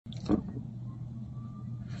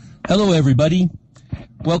Hello, everybody.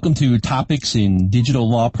 Welcome to Topics in Digital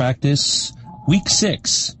Law Practice, Week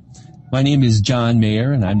 6. My name is John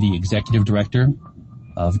Mayer, and I'm the Executive Director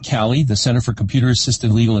of CALI, the Center for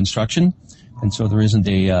Computer-Assisted Legal Instruction. And so there isn't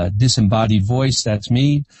a disembodied voice. That's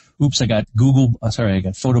me. Oops, I got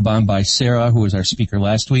photobombed by Sarah, who was our speaker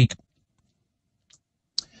last week.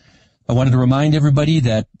 I wanted to remind everybody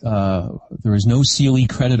that there is no CLE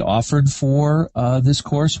credit offered for this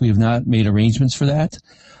course. We have not made arrangements for that.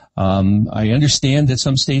 I understand that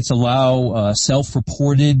some states allow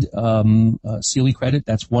self-reported CLE credit.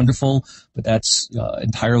 That's wonderful, but that's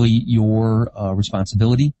entirely your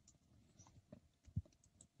responsibility.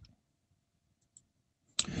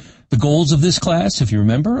 The goals of this class, if you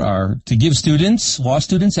remember, are to give law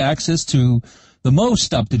students, access to the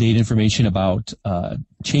most up-to-date information about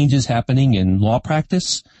changes happening in law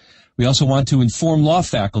practice. We also want to inform law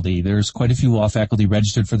faculty. There's quite a few law faculty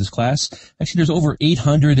registered for this class. Actually, there's over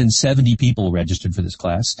 870 people registered for this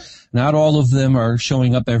class. Not all of them are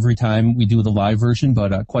showing up every time we do the live version,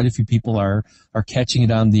 but quite a few people are catching it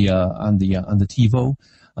on the TiVo,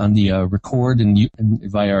 on the record and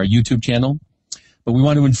via our YouTube channel. But we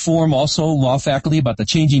want to inform also law faculty about the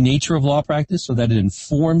changing nature of law practice so that it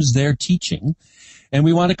informs their teaching. And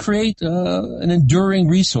we want to create an enduring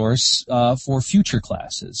resource for future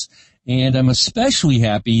classes. And I'm especially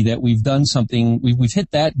happy that we've done something, we've hit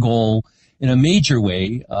that goal in a major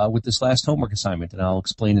way with this last homework assignment, and I'll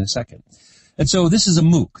explain in a second. And so this is a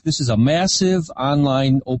MOOC. This is a massive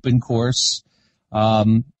online open course.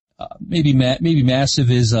 Maybe massive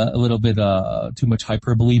is a little bit too much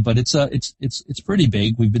hyperbole, but it's pretty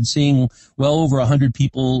big. We've been seeing well over 100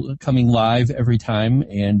 people coming live every time,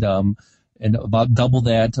 and about double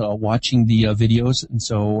that watching the videos. And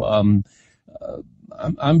so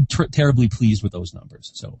I'm terribly pleased with those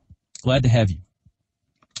numbers. So glad to have you.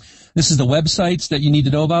 This is the websites that you need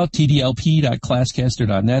to know about,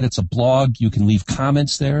 tdlp.classcaster.net. It's a blog. You can leave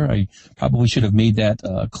comments there. I probably should have made that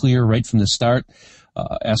clear right from the start.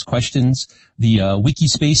 Ask questions. The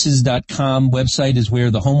wikispaces.com website is where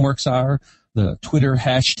the homeworks are. The Twitter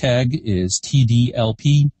hashtag is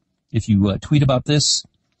TDLP. If you tweet about this,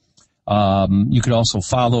 you could also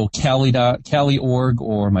follow Cali.org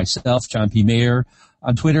or myself, John P. Mayer,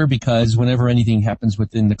 on Twitter, because whenever anything happens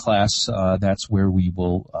within the class, that's where we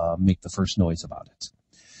will make the first noise about it.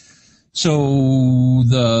 So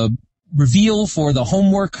the reveal for the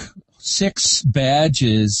Homework 6 badge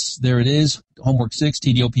is, there it is, Homework 6,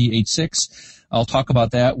 TDLP 86. I'll talk about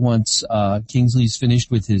that once Kingsley's finished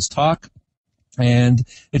with his talk. And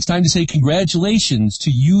it's time to say congratulations to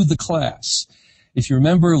you, the class. If you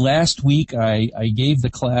remember last week, I gave the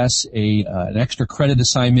class an extra credit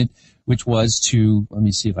assignment, which was to, let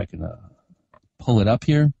me see if I can pull it up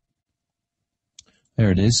here. There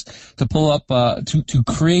it is. To pull up, to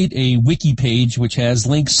create a wiki page which has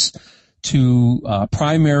links to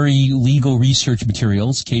primary legal research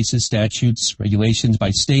materials, cases, statutes, regulations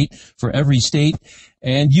by state for every state,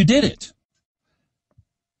 and you did it.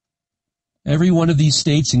 Every one of these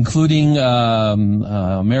states, including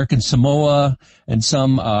American Samoa and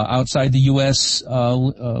some outside the U.S.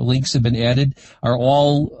 Links have been added, are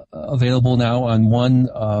all available now on one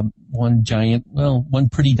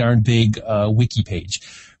pretty darn big wiki page.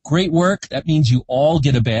 Great work. That means you all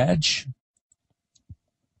get a badge.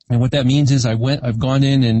 And what that means is I've gone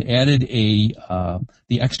in and added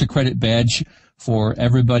the extra credit badge for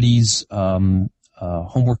everybody's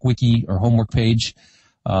homework wiki or homework page.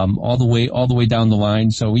 All the way down the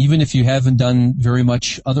line. So even if you haven't done very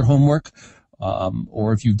much other homework,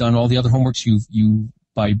 or if you've done all the other homeworks, you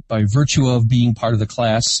by virtue of being part of the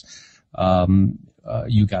class,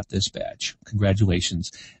 you got this badge.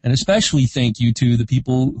 Congratulations. And especially thank you to the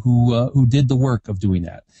people who did the work of doing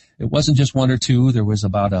that. It wasn't just one or two. There was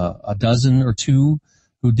about a dozen or two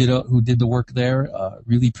who did the work there.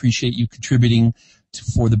 Really appreciate you contributing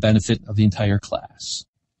for the benefit of the entire class.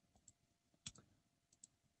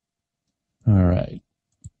 All right.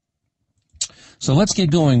 So let's get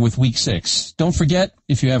going with week 6. Don't forget,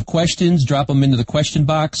 if you have questions, drop them into the question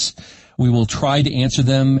box. We will try to answer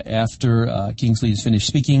them after Kingsley has finished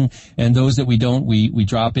speaking. And those that we don't, we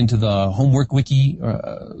drop into the homework wiki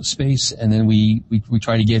space, and then we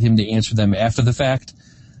try to get him to answer them after the fact.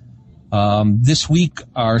 This week,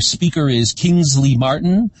 our speaker is Kingsley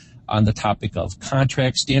Martin on the topic of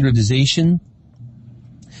contract standardization.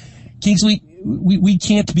 Kingsley, we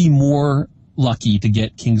can't be more lucky to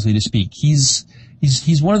get Kingsley to speak. He's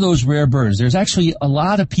one of those rare birds. There's actually a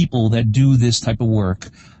lot of people that do this type of work,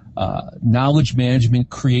 knowledge management,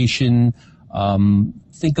 creation,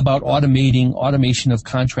 think about automation of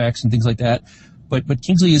contracts and things like that. but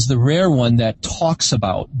Kingsley is the rare one that talks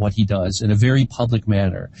about what he does in a very public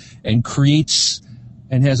manner and creates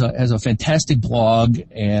and has a fantastic blog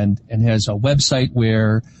and has a website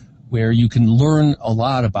where you can learn a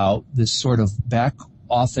lot about this sort of back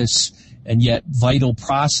office and yet vital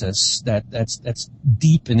process that's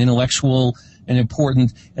deep and intellectual and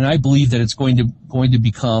important. And I believe that it's going to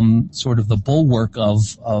become sort of the bulwark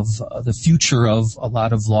of the future of a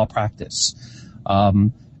lot of law practice.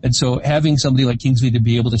 And so having somebody like Kingsley to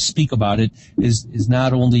be able to speak about it is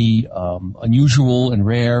not only unusual and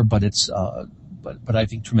rare, but it's but I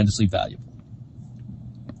think tremendously valuable.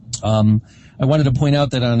 I wanted to point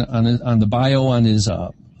out that on the bio on his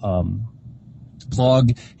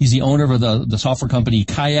blog, he's the owner of the software company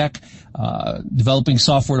Kayak, developing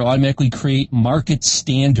software to automatically create market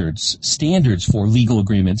standards for legal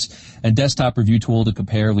agreements and desktop review tool to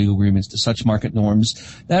compare legal agreements to such market norms.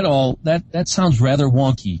 That sounds rather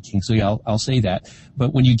wonky, Kingsley. I'll say that,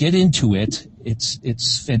 but when you get into it,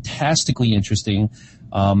 it's fantastically interesting.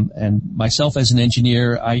 And myself as an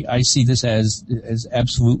engineer, I see this as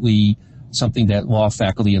absolutely something that law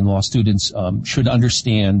faculty and law students should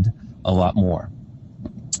understand a lot more.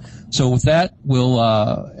 So with that, we'll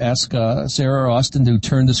ask Sarah or Austin to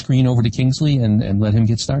turn the screen over to Kingsley and let him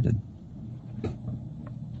get started.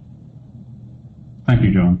 Thank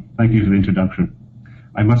you, John. Thank you for the introduction.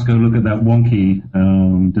 I must go look at that wonky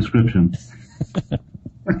description.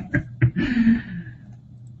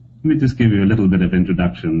 Let me just give you a little bit of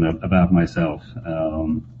introduction about myself.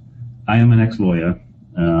 I am an ex-lawyer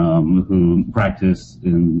who practiced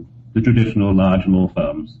in the traditional large law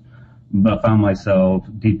firms, but found myself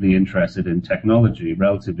deeply interested in technology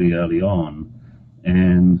relatively early on,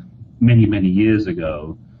 and many years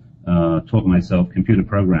ago taught myself computer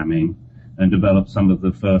programming and developed some of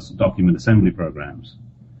the first document assembly programs.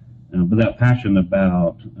 But that passion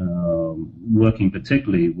about working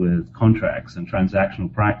particularly with contracts and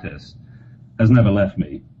transactional practice has never left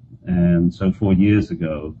me. And so 4 years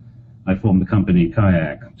ago, I formed the company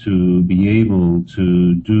Kayak to be able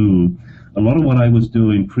to do a lot of what I was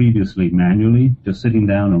doing previously manually, just sitting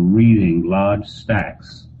down and reading large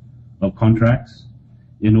stacks of contracts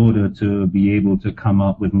in order to be able to come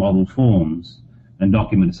up with model forms and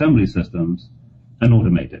document assembly systems and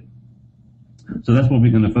automate it. So that's what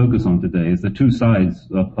we're going to focus on today, is the two sides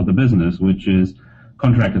of the business, which is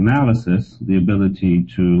contract analysis, the ability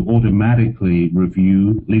to automatically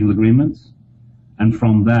review legal agreements, and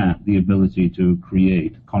from that, the ability to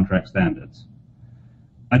create contract standards.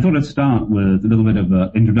 I thought I'd start with a little bit of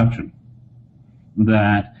an introduction,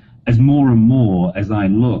 that as more and more as I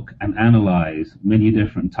look and analyze many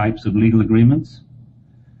different types of legal agreements,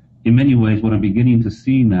 in many ways what I'm beginning to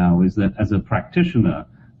see now is that as a practitioner,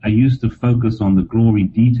 I used to focus on the gory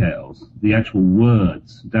details, the actual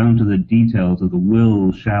words, down to the details of the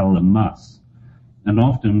will, shall, and must. And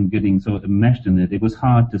often getting so enmeshed in it, it was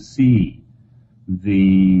hard to see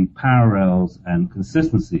the parallels and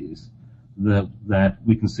consistencies that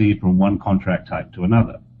we can see from one contract type to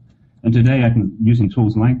another. And today, using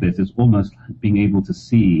tools like this, it's almost being able to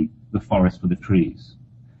see the forest for the trees.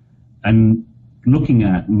 And looking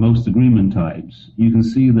at most agreement types, you can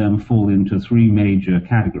see them fall into three major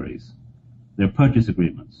categories. They're purchase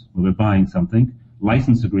agreements, where we're buying something,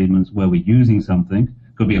 license agreements, where we're using something.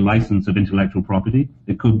 It could be a license of intellectual property.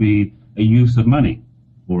 It could be a use of money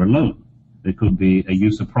or a loan. It could be a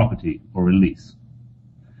use of property or a lease.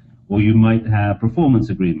 Or you might have performance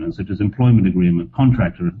agreements, such as employment agreement,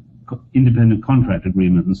 independent contract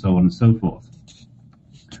agreement, and so on and so forth.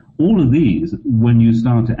 All of these, when you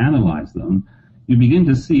start to analyze them, you begin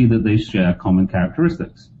to see that they share common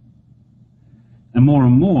characteristics. And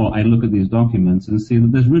more I look at these documents and see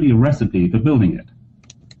that there's really a recipe for building it.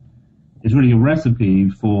 It's really a recipe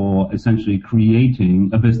for essentially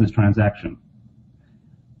creating a business transaction.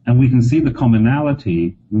 And we can see the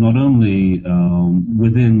commonality not only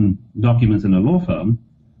within documents in a law firm,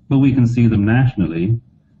 but we can see them nationally.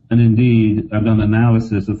 And indeed, I've done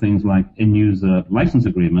analysis of things like end-user license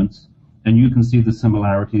agreements, and you can see the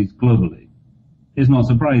similarities globally. It's not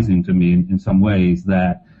surprising to me in some ways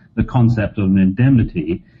that the concept of an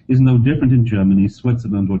indemnity is no different in Germany,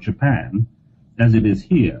 Switzerland, or Japan as it is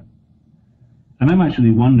here. And I'm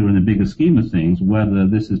actually wondering, in the bigger scheme of things, whether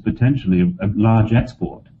this is potentially a large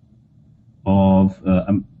export of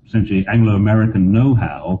essentially Anglo-American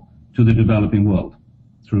know-how to the developing world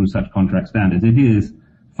through such contract standards. It is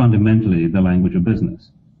fundamentally the language of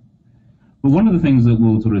business. But one of the things that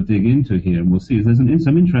we'll sort of dig into here and we'll see is there's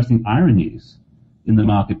some interesting ironies in the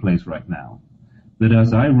marketplace right now. That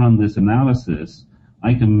as I run this analysis,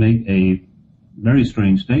 I can make a very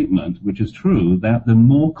strange statement, which is true, that the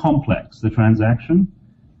more complex the transaction,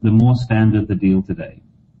 the more standard the deal today.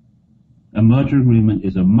 A merger agreement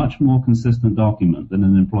is a much more consistent document than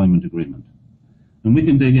an employment agreement. And we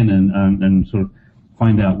can dig in and sort of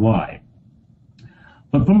find out why.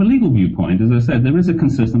 But from a legal viewpoint, as I said, there is a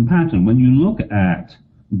consistent pattern. When you look at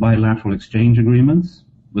bilateral exchange agreements,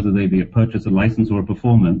 whether they be a purchase, a license, or a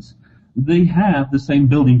performance, they have the same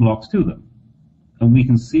building blocks to them. And we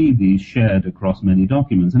can see these shared across many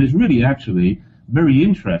documents. And it's really actually very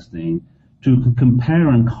interesting to compare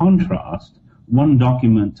and contrast one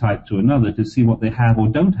document type to another to see what they have or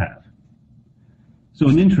don't have. So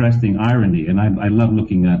an interesting irony, and I love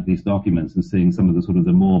looking at these documents and seeing some of the sort of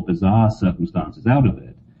the more bizarre circumstances out of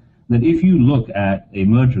it, that if you look at a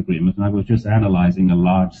merger agreement, and I was just analyzing a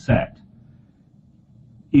large set,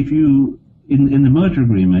 if you, in the merger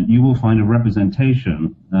agreement, you will find a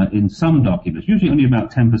representation in some documents, usually only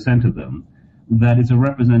about 10% of them, that is a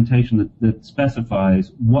representation that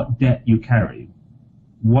specifies what debt you carry,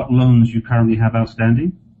 what loans you currently have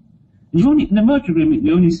outstanding. In the merger agreement,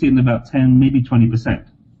 you only see it in about 10, maybe 20%.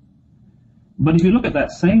 But if you look at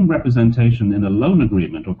that same representation in a loan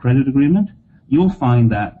agreement or credit agreement, you'll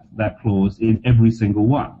find that clause in every single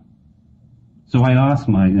one. So I ask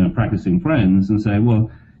my practicing friends and say,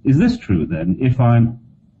 well, is this true then? If I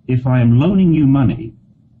am loaning you money,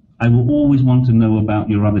 I will always want to know about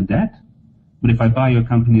your other debt, but if I buy your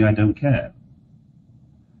company, I don't care.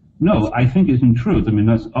 No, I think it's in truth. I mean,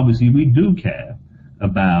 that's obviously we do care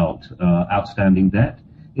about outstanding debt.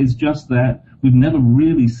 It's just that we've never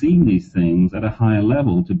really seen these things at a higher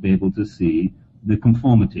level to be able to see the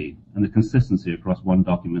conformity and the consistency across one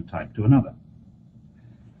document type to another.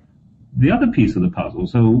 The other piece of the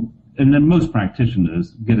puzzle, and then most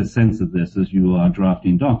practitioners get a sense of this as you are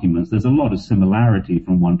drafting documents, there's a lot of similarity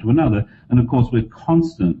from one to another, and of course we're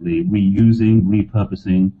constantly reusing,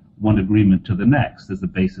 repurposing one agreement to the next as the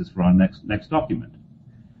basis for our next document.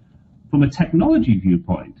 From a technology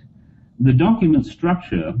viewpoint, the document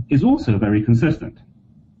structure is also very consistent.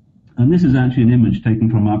 And this is actually an image taken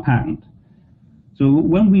from our patent. So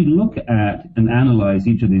when we look at and analyze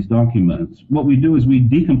each of these documents, what we do is we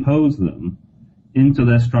decompose them into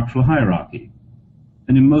their structural hierarchy.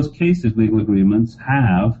 And in most cases, legal agreements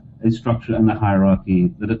have a structure and a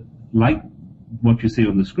hierarchy that, like what you see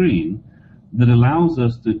on the screen, that allows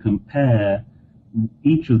us to compare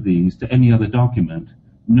each of these to any other document,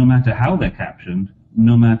 no matter how they're captioned,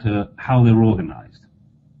 no matter how they're organized.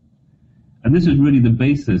 And this is really the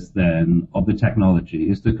basis then of the technology,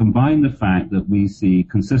 is to combine the fact that we see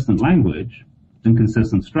consistent language and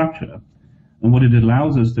consistent structure, and what it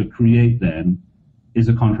allows us to create then is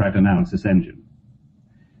a contract analysis engine.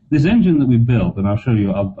 This engine that we built, and I'll show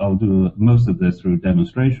you, I'll do most of this through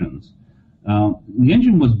demonstrations. The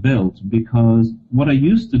engine was built because what I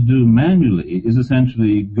used to do manually is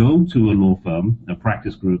essentially go to a law firm, a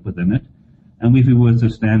practice group within it, and if we were to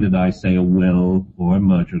standardize, say, a will or a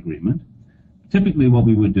merger agreement, typically what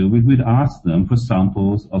we would do, we'd ask them for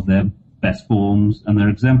samples of their best forms and their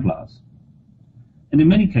exemplars. And in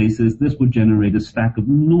many cases, this would generate a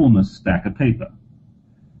enormous stack of paper.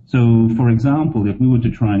 So, for example, if we were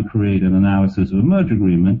to try and create an analysis of a merger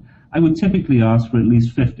agreement, I would typically ask for at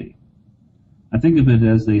least 50. I think of it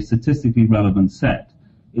as a statistically relevant set.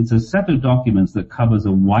 It's a set of documents that covers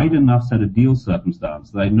a wide enough set of deal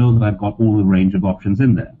circumstances that I know that I've got all the range of options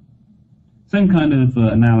in there. Same kind of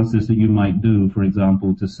analysis that you might do, for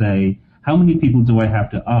example, to say, how many people do I have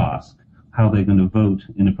to ask how they're going to vote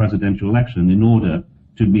in a presidential election in order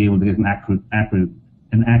to be able to get an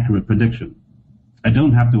accurate prediction? I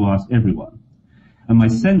don't have to ask everyone. And my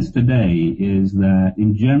sense today is that,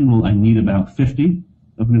 in general, I need about 50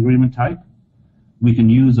 of an agreement type. We can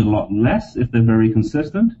use a lot less if they're very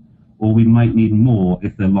consistent, or we might need more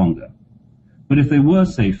if they're longer. But if they were,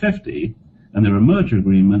 say, 50, and they're a merger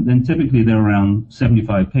agreement, then typically they're around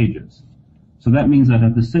 75 pages. So that means I'd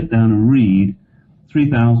have to sit down and read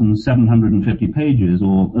 3,750 pages,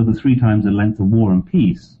 or over 3 times the length of War and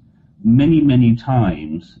Peace, many, many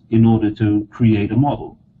times in order to create a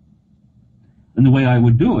model. And the way I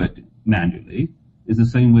would do it manually is the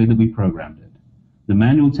same way that we programmed it. The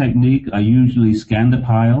manual technique, I usually scan the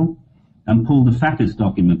pile and pull the fattest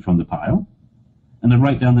document from the pile, and I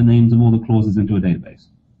write down the names of all the clauses into a database.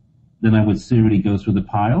 Then I would serially go through the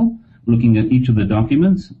pile, looking at each of the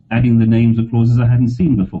documents, adding the names of clauses I hadn't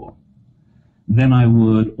seen before. Then I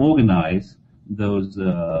would organize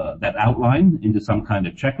that outline into some kind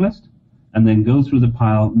of checklist, and then go through the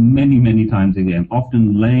pile many, many times again,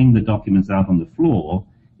 often laying the documents out on the floor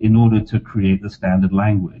in order to create the standard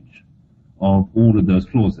language of all of those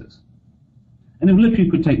clauses. And it literally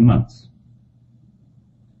could take months.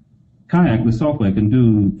 Kayak, the software, can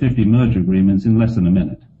do 50 merge agreements in less than a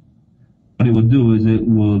minute. What it will do is it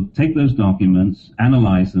will take those documents,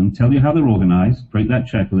 analyze them, tell you how they're organized, create that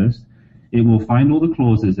checklist. It will find all the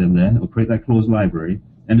clauses in there, it will create that clause library,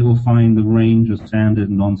 and it will find the range of standard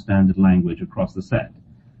and non-standard language across the set.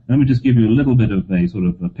 Let me just give you a little bit of a sort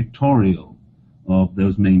of a pictorial of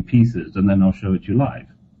those main pieces, and then I'll show it to you live.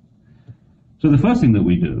 So the first thing that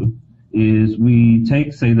we do is we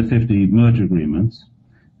take, say, the 50 merge agreements,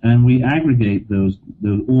 and we aggregate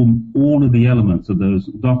all of the elements of those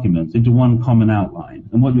documents into one common outline.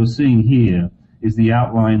 And what you're seeing here is the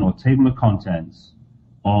outline or table of contents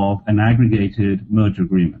of an aggregated merge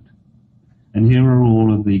agreement. And here are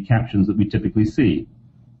all of the captions that we typically see,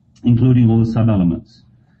 including all the sub-elements.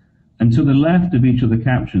 And to the left of each of the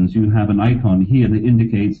captions, you have an icon here that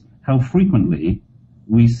indicates how frequently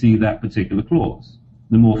we see that particular clause.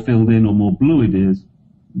 The more filled in or more blue it is,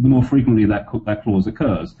 the more frequently that clause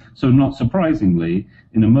occurs. So not surprisingly,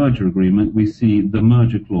 in a merger agreement, we see the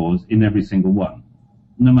merger clause in every single one,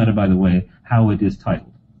 no matter, by the way, how it is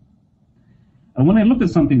titled. And when I look at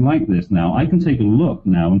something like this now, I can take a look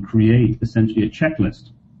now and create essentially a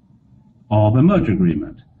checklist of a merger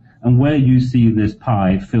agreement. And where you see this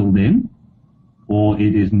pie filled in, or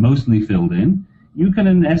it is mostly filled in, you can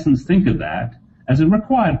in essence think of that as a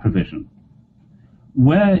required provision.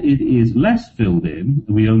 Where it is less filled in,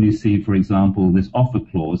 we only see, for example, this offer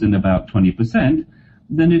clause in about 20%,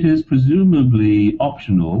 then it is presumably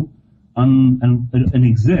optional and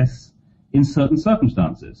exists in certain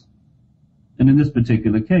circumstances. And in this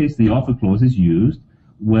particular case, the offer clause is used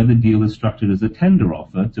where the deal is structured as a tender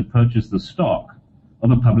offer to purchase the stock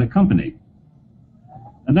of a public company.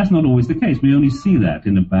 And that's not always the case. We only see that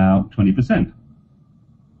in about 20%.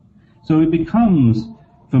 So it becomes,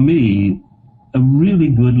 for me, a really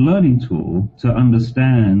good learning tool to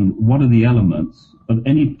understand what are the elements of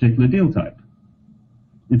any particular deal type.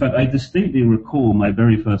 In fact, I distinctly recall my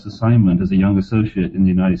very first assignment as a young associate in the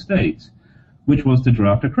United States, which was to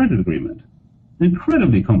draft a credit agreement. An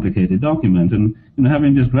incredibly complicated document, and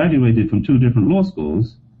having just graduated from 2 different law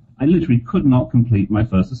schools, I literally could not complete my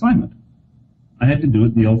first assignment. I had to do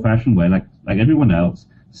it the old-fashioned way, like everyone else,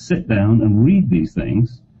 sit down and read these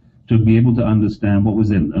things to be able to understand what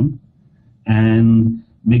was in them and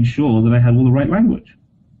make sure that I had all the right language.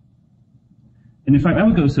 And in fact, I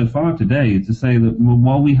would go so far today to say that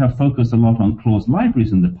while we have focused a lot on clause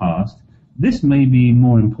libraries in the past, this may be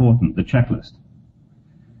more important, the checklist.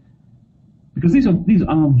 Because these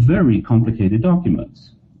are very complicated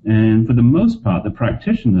documents. And for the most part, the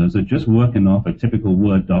practitioners are just working off a typical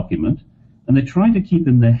Word document, and they're trying to keep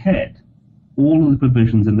in their head all of the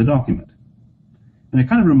provisions in the document. And it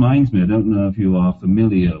kind of reminds me, I don't know if you are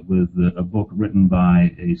familiar with a book written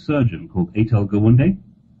by a surgeon called Atal Gawande.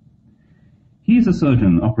 He's a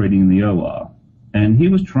surgeon operating in the OR, and he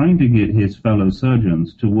was trying to get his fellow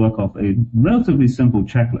surgeons to work off a relatively simple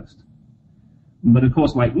checklist. But of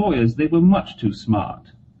course, like lawyers, they were much too smart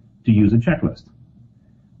to use a checklist.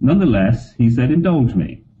 Nonetheless, he said, indulge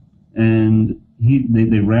me. And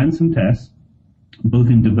they ran some tests, both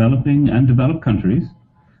in developing and developed countries,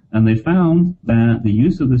 and they found that the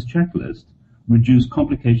use of this checklist reduced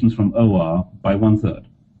complications from OR by 1/3.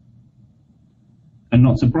 And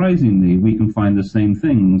not surprisingly, we can find the same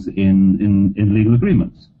things in legal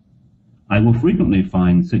agreements. I will frequently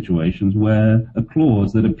find situations where a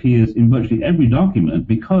clause that appears in virtually every document,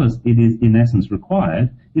 because it is in essence required,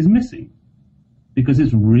 is missing. Because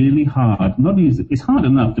it's really hard, not only is it's hard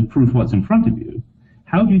enough to prove what's in front of you,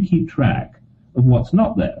 how do you keep track of what's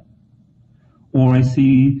not there? Or I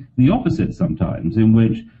see the opposite sometimes, in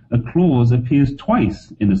which a clause appears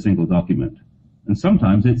twice in a single document, and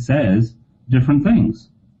sometimes it says different things.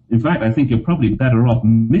 In fact, I think you're probably better off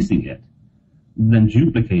missing it than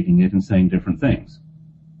duplicating it and saying different things.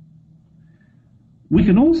 We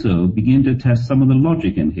can also begin to test some of the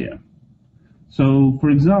logic in here. So, for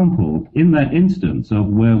example, in that instance of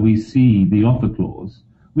where we see the offer clause,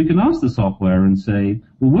 we can ask the software and say,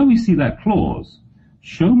 well, where we see that clause,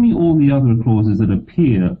 show me all the other clauses that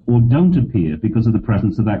appear or don't appear because of the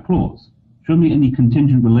presence of that clause. Show me any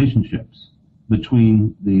contingent relationships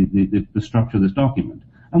between the structure of this document.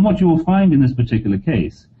 And what you will find in this particular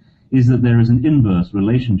case is that there is an inverse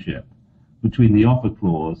relationship between the offer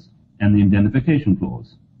clause and the indemnification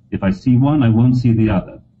clause. If I see one, I won't see the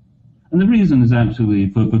other. And the reason is actually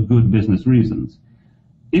for good business reasons.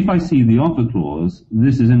 If I see the offer clause,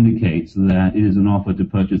 this indicates that it is an offer to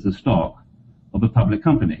purchase the stock of a public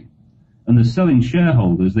company. And the selling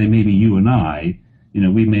shareholders, they may be you and I,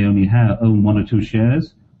 we may only own 1 or 2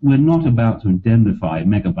 shares. We're not about to indemnify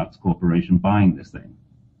Megabucks Corporation buying this thing.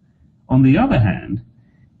 On the other hand,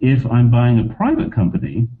 If I'm buying a private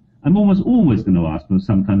company, I'm almost always going to ask for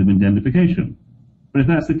some kind of indemnification. But if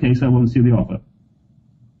that's the case, I won't see the offer.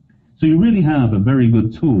 So you really have a very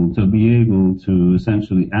good tool to be able to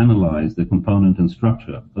essentially analyze the component and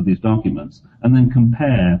structure of these documents and then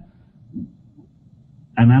compare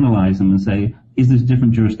and analyze them and say, is this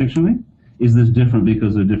different jurisdictionally? Is this different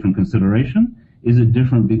because of different consideration? Is it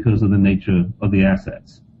different because of the nature of the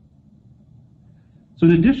assets? So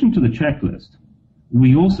in addition to the checklist,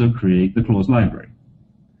 we also create the clause library.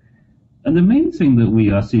 And the main thing that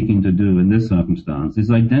we are seeking to do in this circumstance is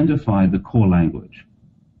identify the core language.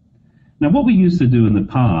 Now, what we used to do in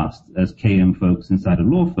the past as KM folks inside of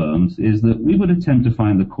law firms is that we would attempt to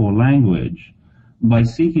find the core language by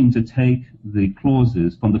seeking to take the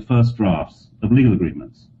clauses from the first drafts of legal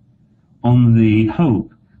agreements on the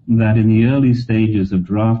hope that in the early stages of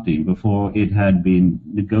drafting, before it had been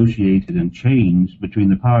negotiated and changed between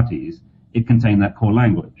the parties, it contained that core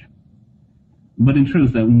language. But in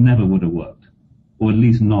truth, that never would have worked, or at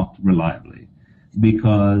least not reliably,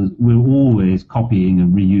 because we're always copying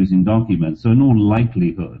and reusing documents. So in all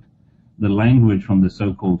likelihood, the language from the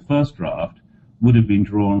so-called first draft would have been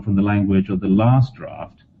drawn from the language of the last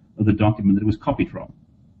draft of the document that it was copied from.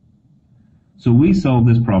 So we solve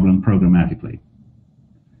this problem programmatically.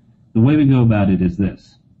 The way we go about it is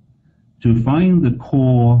this. To find the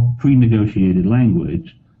core pre-negotiated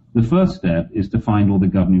language, the first step is to find all the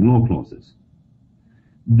governing law clauses.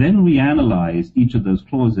 Then we analyze each of those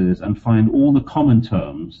clauses and find all the common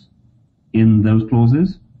terms in those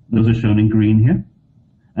clauses. Those are shown in green here.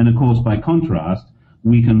 And of course, by contrast,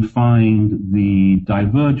 we can find the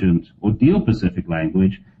divergent or deal-specific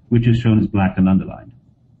language, which is shown as black and underlined.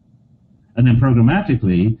 And then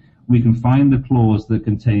programmatically, we can find the clause that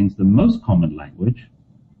contains the most common language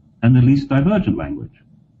and the least divergent language.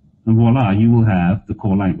 And voila, you will have the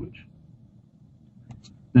core language.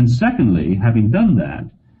 Then secondly, having done that,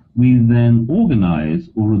 we then organize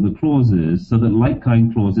all of the clauses so that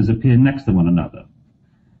like-kind clauses appear next to one another.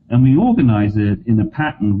 And we organize it in a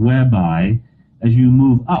pattern whereby, as you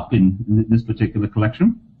move up in this particular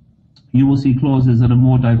collection, you will see clauses that are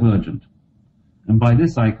more divergent. And by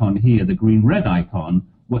this icon here, the green-red icon,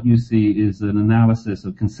 what you see is an analysis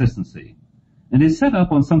of consistency. And it's set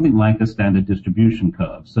up on something like a standard distribution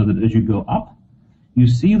curve, so that as you go up, you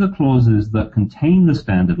see the clauses that contain the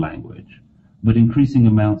standard language, but increasing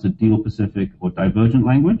amounts of deal-specific or divergent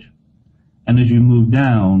language. And as you move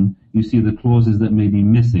down, you see the clauses that may be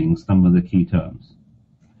missing some of the key terms.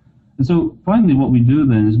 And so finally what we do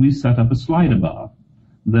then is we set up a slider bar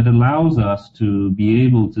that allows us to be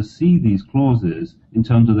able to see these clauses in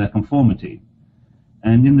terms of their conformity.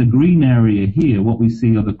 And in the green area here, what we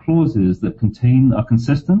see are the clauses that are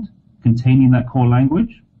consistent, containing that core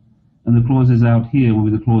language. And the clauses out here will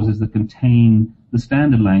be the clauses that contain the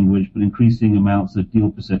standard language, but increasing amounts of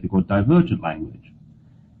deal-specific or divergent language.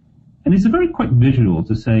 And it's a very quick visual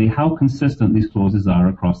to say how consistent these clauses are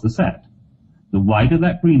across the set. The wider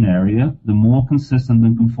that green area, the more consistent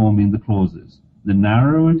and conforming the clauses. The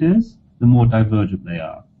narrower it is, the more divergent they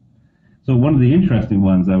are. So one of the interesting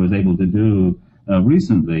ones I was able to do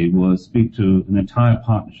recently was speak to an entire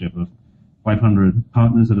partnership of 500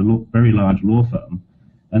 partners at a very large law firm,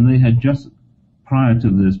 and they had just, prior to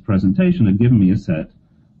this presentation, had given me a set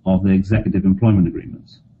of the executive employment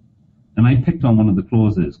agreements. And I picked on one of the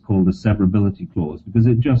clauses called the severability clause because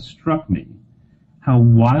it just struck me how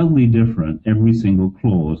wildly different every single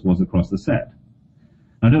clause was across the set.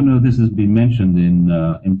 I don't know if this has been mentioned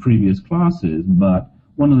in previous classes, but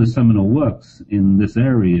one of the seminal works in this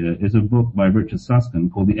area is a book by Richard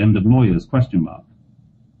Susskind called The End of Lawyers, ?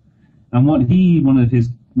 And one of his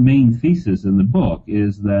main thesis in the book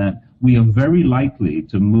is that we are very likely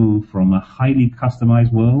to move from a highly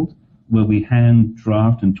customized world where we hand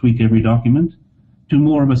draft and tweak every document to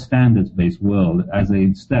more of a standards-based world as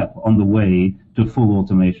a step on the way to full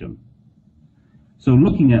automation. So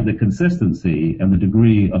looking at the consistency and the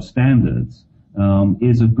degree of standards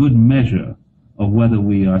is a good measure of whether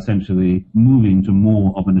we are essentially moving to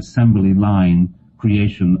more of an assembly line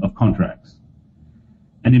creation of contracts.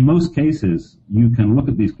 And in most cases, you can look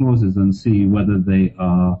at these clauses and see whether they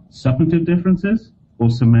are substantive differences or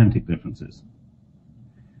semantic differences.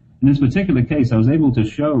 In this particular case, I was able to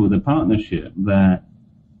show the partnership that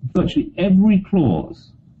virtually every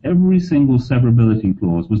clause, every single severability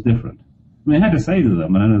clause was different. I mean, I had to say to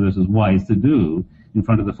them, and I know this is wise to do in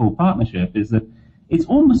front of the full partnership, is that it's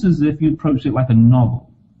almost as if you approached it like a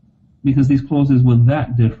novel, because these clauses were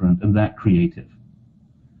that different and that creative.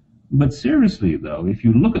 But seriously, though, if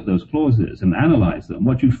you look at those clauses and analyze them,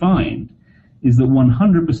 what you find is that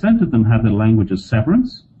 100% of them have the language of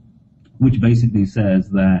severance, which basically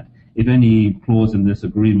says that if any clause in this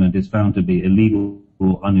agreement is found to be illegal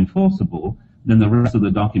or unenforceable, then the rest of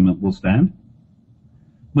the document will stand.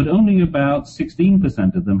 But only about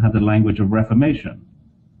 16% of them have the language of reformation,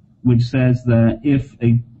 which says that if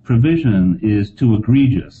a provision is too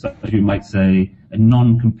egregious, such as you might say a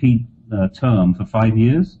non-compete term for 5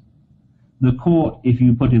 years, the court, if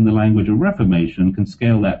you put in the language of reformation, can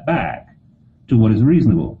scale that back to what is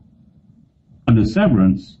reasonable. Under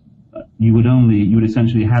severance, you would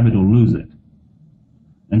essentially have it or lose it.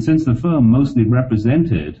 And since the firm mostly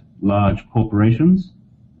represented large corporations,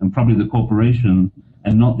 and probably the corporation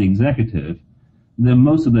and not the executive, then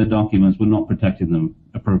most of their documents were not protecting them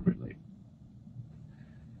appropriately.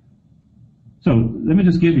 So let me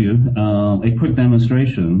just give you a quick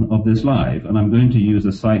demonstration of this live, and I'm going to use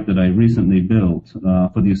a site that I recently built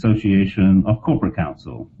for the Association of Corporate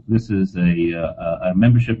Counsel. This is a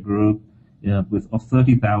membership group of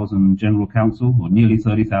 30,000 general counsel, or nearly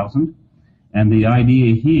 30,000, and the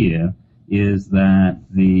idea here is that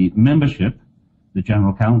the membership, the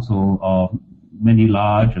general counsel of many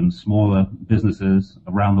large and smaller businesses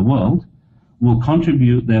around the world, will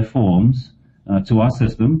contribute their forms to our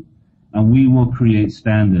system, and we will create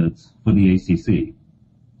standards for the ACC.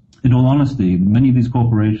 In all honesty, many of these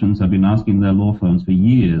corporations have been asking their law firms for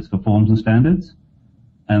years for forms and standards,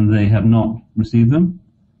 and they have not received them.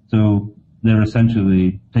 So they're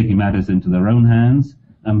essentially taking matters into their own hands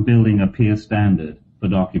and building a peer standard for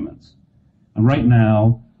documents. And right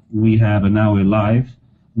now, now we're live.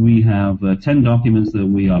 We have 10 documents that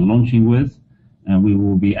we are launching with, and we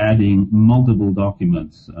will be adding multiple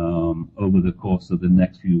documents over the course of the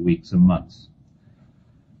next few weeks and months.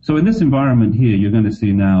 So in this environment here, you're going to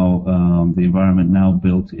see now the environment now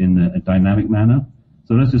built in a dynamic manner.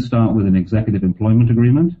 So let's just start with an executive employment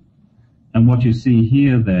agreement. And what you see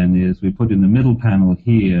here then is we put in the middle panel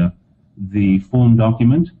here the form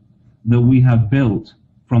document that we have built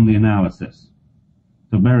from the analysis.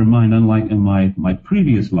 So bear in mind, unlike in my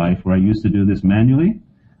previous life where I used to do this manually,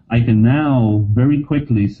 I can now very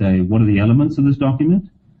quickly say what are the elements of this document,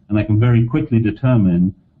 and I can very quickly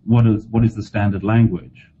determine what is the standard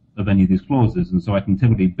language of any of these clauses. And so I can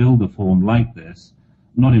typically build a form like this,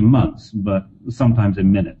 not in months, but sometimes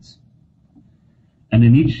in minutes. And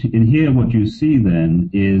in here what you see then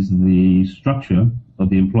is the structure of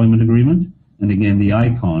the employment agreement, and again the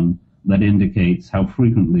icon that indicates how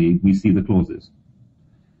frequently we see the clauses.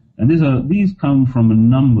 And these come from a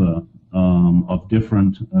number of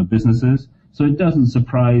different businesses, so it doesn't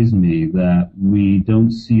surprise me that we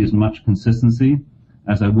don't see as much consistency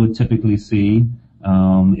as I would typically see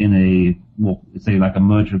in say like a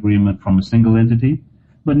merger agreement from a single entity.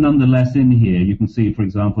 But nonetheless, in here you can see, for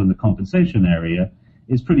example, in the compensation area,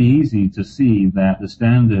 it's pretty easy to see that the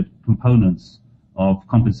standard components of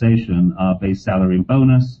compensation are base salary and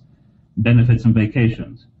bonus, benefits and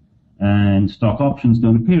vacations. And stock options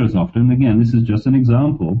don't appear as often. Again, this is just an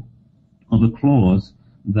example of a clause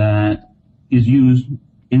that is used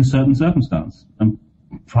in certain circumstance. And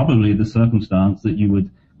probably the circumstance that you would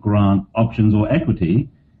grant options or equity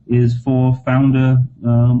is for founder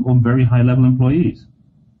or very high-level employees.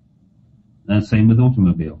 Same with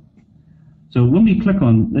automobile. So when we click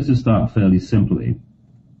on, let's just start fairly simply.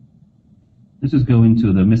 Let's just go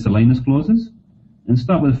into the miscellaneous clauses and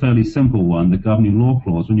start with a fairly simple one, the governing law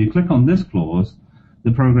clause. When you click on this clause,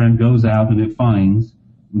 the program goes out and it finds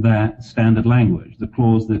that standard language, the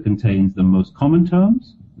clause that contains the most common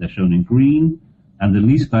terms, they're shown in green, and the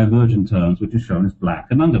least divergent terms, which is shown as black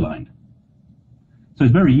and underlined. So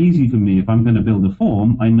it's very easy for me, if I'm going to build a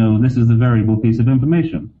form, I know this is the variable piece of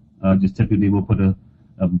information. Just typically we'll put a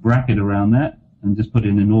bracket around that and just put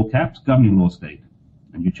in all caps, governing law state.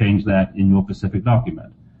 And you change that in your specific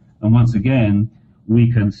document. And once again,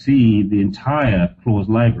 we can see the entire clause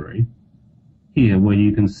library here where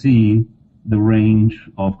you can see the range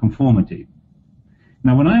of conformity.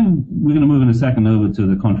 Now we're going to move in a second over to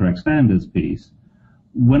the contract standards piece.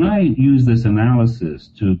 When I use this analysis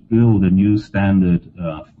to build a new standard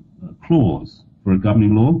clause for a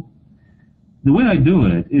governing law, the way I do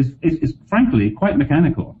it is frankly quite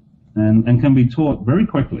mechanical and can be taught very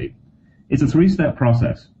quickly. It's a three-step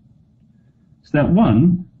process. Step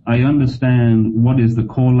one, I understand what is the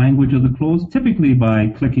core language of the clause, typically by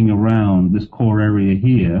clicking around this core area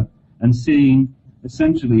here and seeing,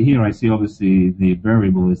 essentially here I see obviously the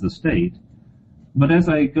variable is the state. But as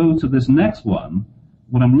I go to this next one,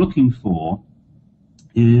 what I'm looking for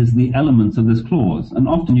is the elements of this clause. And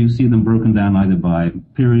often you see them broken down either by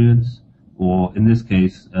periods or in this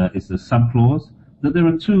case it's a subclause, that there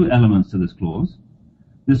are two elements to this clause.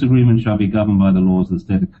 This agreement shall be governed by the laws of the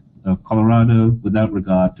state of Colorado without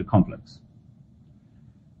regard to conflicts.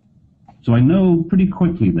 So I know pretty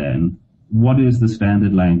quickly then what is the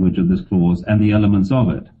standard language of this clause and the elements of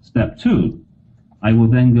it. Step 2, I will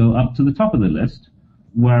then go up to the top of the list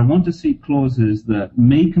where I want to see clauses that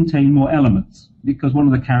may contain more elements, because one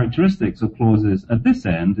of the characteristics of clauses at this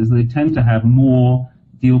end is they tend to have more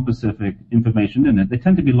deal-specific information in it. They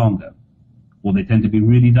tend to be longer, or they tend to be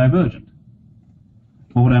really divergent.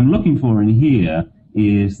 But what I'm looking for in here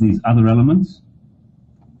is these other elements.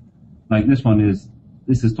 Like this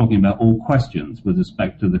is talking about all questions with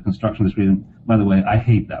respect to the construction of this region. By the way, I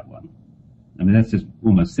hate that one. I mean, that's just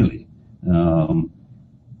almost silly.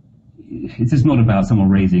 It's just not about someone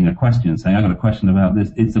raising a question, saying, I got a question about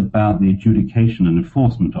this. It's about the adjudication and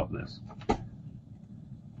enforcement of this.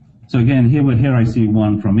 So again, here I see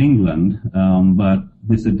one from England, but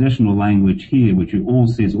this additional language here, which you all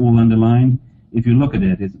see is all underlined, if you look at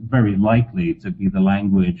it, it's very likely to be the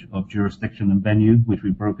language of jurisdiction and venue, which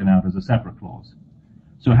we've broken out as a separate clause.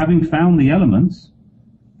 So having found the elements,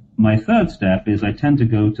 my third step is I tend to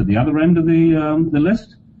go to the other end of the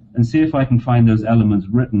list and see if I can find those elements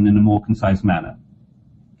written in a more concise manner.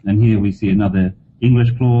 And here we see another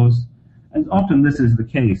English clause. And often this is the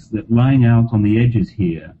case, that lying out on the edges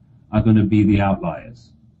here are going to be the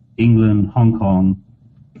outliers. England, Hong Kong,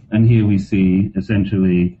 and here we see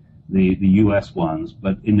essentially the US ones,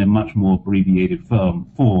 but in a much more abbreviated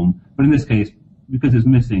form. But in this case, because it's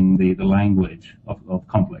missing the language of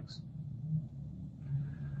conflicts.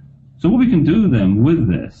 So what we can do then with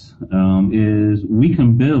this is we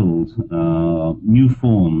can build new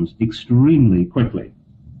forms extremely quickly.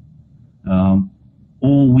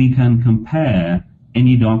 Or we can compare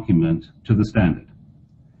any document to the standard.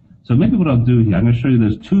 So maybe what I'll do here, I'm going to show you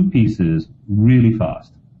those two pieces really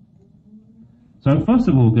fast. So I'm first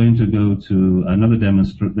of all going to go to another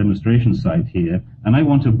demonstration site here, and I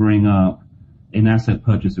want to bring up an asset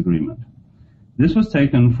purchase agreement. This was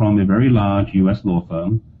taken from a very large US law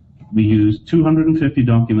firm. We used 250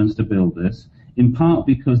 documents to build this, in part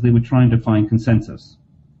because they were trying to find consensus.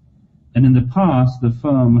 And in the past, the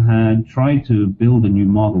firm had tried to build a new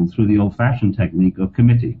model through the old-fashioned technique of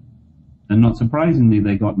committee. And not surprisingly,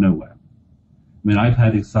 they got nowhere. I mean, I've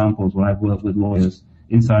had examples where I've worked with lawyers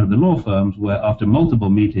inside of the law firms where after multiple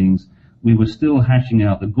meetings, we were still hashing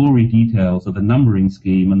out the gory details of the numbering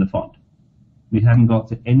scheme and the font. We haven't got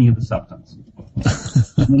to any of the substance.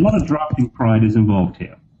 And a lot of drafting pride is involved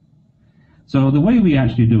here. So the way we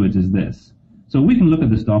actually do it is this. So we can look at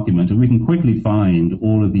this document and we can quickly find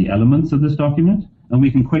all of the elements of this document, and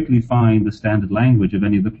we can quickly find the standard language of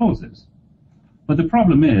any of the clauses. But the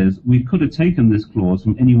problem is we could have taken this clause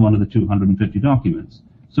from any one of the 250 documents.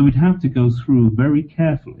 So we'd have to go through very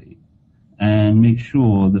carefully and make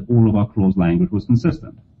sure that all of our clause language was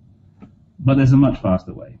consistent. But there's a much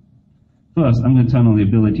faster way. First, I'm going to turn on the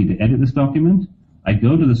ability to edit this document. I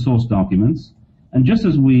go to the source documents, and just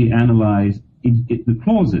as we analyze the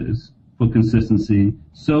clauses for consistency,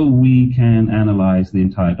 so we can analyze the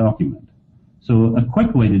entire document. So a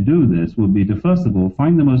quick way to do this would be to, first of all,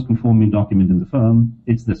 find the most conforming document in the firm.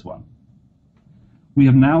 It's this one. We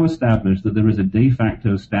have now established that there is a de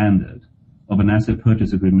facto standard of an asset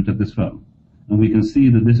purchase agreement at this firm. And we can see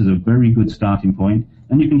that this is a very good starting point,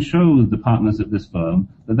 and you can show the partners at this firm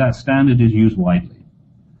that that standard is used widely.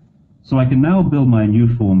 So I can now build my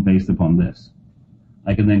new form based upon this.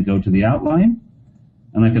 I can then go to the outline,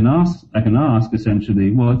 and I can ask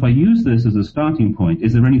essentially, well, if I use this as a starting point,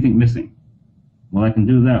 is there anything missing? Well, I can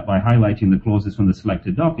do that by highlighting the clauses from the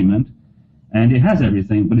selected document, and it has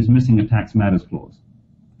everything, but it's missing a tax matters clause.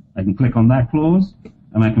 I can click on that clause,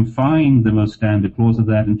 and I can find the most standard clause of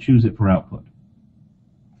that and choose it for output.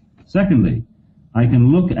 Secondly, I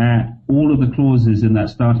can look at all of the clauses in that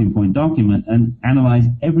starting point document and analyze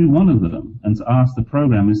every one of them and ask the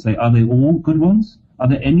program and say, are they all good ones? Are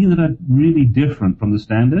there any that are really different from the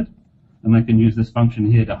standard? And I can use this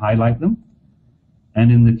function here to highlight them.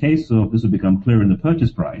 And in the case of, this will become clear in the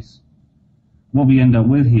purchase price, what we end up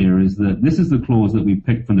with here is that this is the clause that we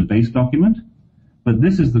picked from the base document, but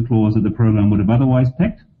this is the clause that the program would have otherwise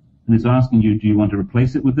picked, and it's asking you, do you want to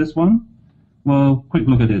replace it with this one? Well, quick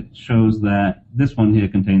look at it shows that this one here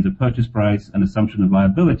contains a purchase price and assumption of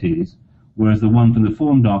liabilities, whereas the one from the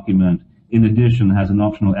form document, in addition, has an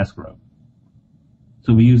optional escrow.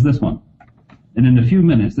 So we use this one. And in a few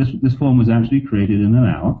minutes, this form was actually created in an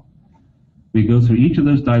hour. We go through each of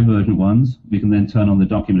those divergent ones. We can then turn on the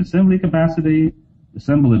document assembly capacity,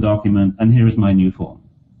 assemble the document, and here is my new form.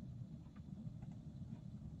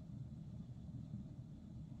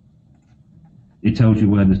 It tells you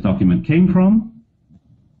where this document came from,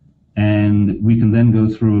 and we can then go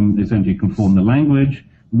through and essentially conform the language.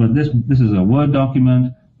 but this is a Word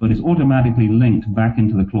document, but it's automatically linked back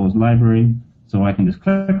into the clause library, so I can just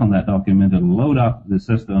click on that document, it'll load up the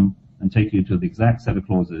system and take you to the exact set of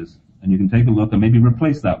clauses, and you can take a look and maybe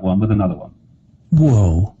replace that one with another one.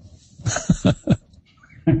 Whoa.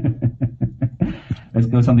 Let's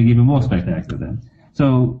go something even more spectacular then.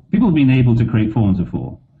 So people have been able to create forms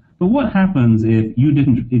before. But what happens if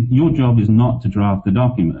your job is not to draft the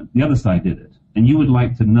document, the other side did it, and you would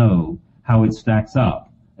like to know how it stacks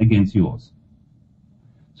up against yours?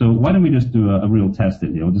 So why don't we just do a real test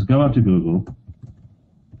in here? We'll just go out to Google,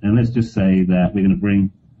 and let's just say that we're going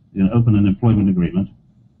to open an employment agreement.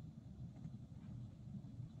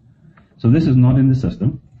 So this is not in the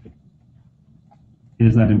system.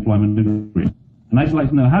 Here's that employment agreement. And I'd like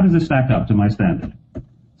to know, how does this stack up to my standard?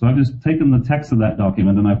 So I've just taken the text of that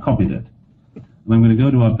document and I've copied it. And I'm going to go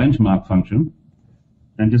to our benchmark function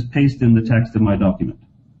and just paste in the text of my document.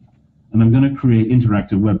 And I'm going to create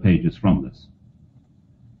interactive web pages from this.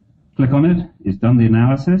 Click on it. It's done the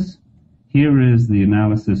analysis. Here is the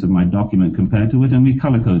analysis of my document compared to it, and we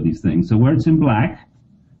color code these things. So where it's in black,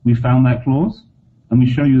 we found that clause, and we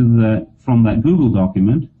show you that from that Google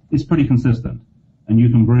document, it's pretty consistent. And you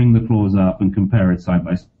can bring the clause up and compare it side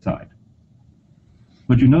by side.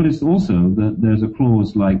 But you notice also that there's a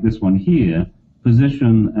clause like this one here,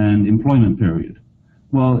 position and employment period.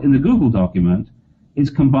 Well, in the Google document, it's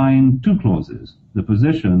combined two clauses, the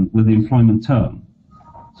position with the employment term.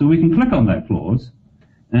 So we can click on that clause,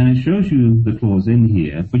 and it shows you the clause in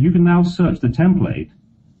here, but you can now search the template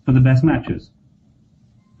for the best matches.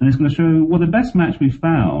 And it's going to show, well, the best match we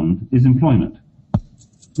found is employment.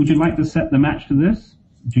 Would you like to set the match to this?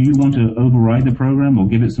 Do you want to override the program or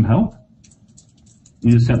give it some help?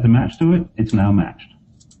 You just set the match to it, it's now matched.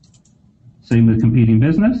 Same with competing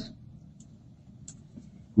business.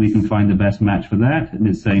 We can find the best match for that, and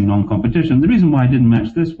it's saying non-competition. The reason why I didn't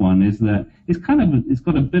match this one is that it's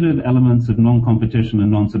got a bit of elements of non-competition and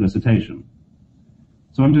non-solicitation.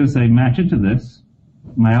 So I'm going to say match it to this.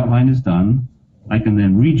 My outline is done. I can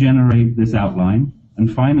then regenerate this outline,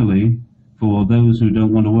 and finally, for those who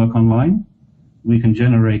don't want to work online, we can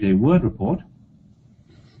generate a Word report.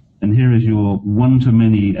 And here is your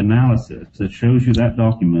one-to-many analysis that shows you that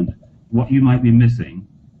document, what you might be missing,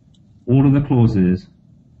 all of the clauses,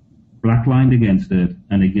 black-lined against it,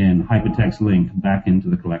 and again, hypertext link back into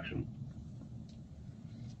the collection.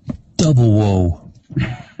 Double whoa.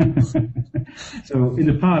 So in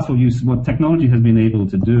the past, what technology has been able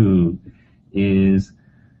to do is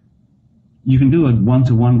you can do a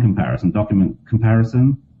one-to-one comparison, document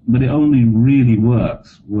comparison, but it only really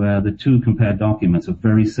works where the two compared documents are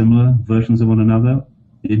very similar versions of one another.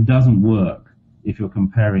 It doesn't work if you're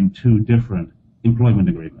comparing two different employment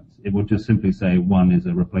agreements. It would just simply say one is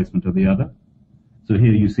a replacement of the other. So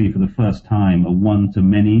here you see for the first time a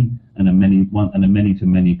one-to-many and a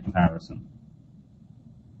many-to-many comparison.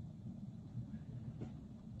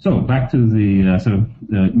 So back to the sort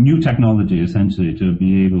of new technology, essentially, to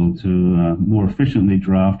be able to more efficiently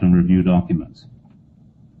draft and review documents.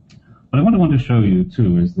 What I want to show you,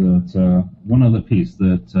 too, is that one other piece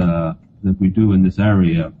that we do in this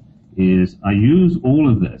area is I use all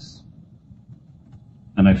of this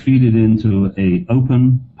and I feed it into a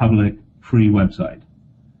open, public, free website,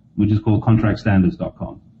 which is called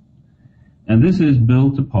contractstandards.com. And this is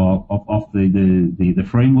built off the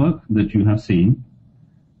framework that you have seen.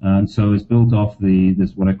 And so it's built off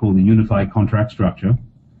this what I call the unified contract structure.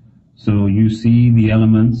 So you see the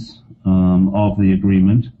elements of the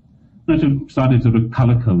agreement. I've started to sort of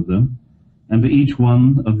color code them. And for each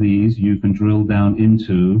one of these, you can drill down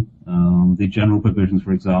into the general provisions,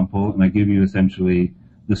 for example, and I give you essentially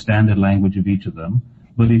the standard language of each of them.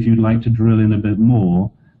 But if you'd like to drill in a bit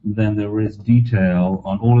more, then there is detail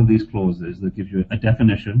on all of these clauses that gives you a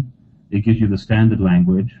definition, it gives you the standard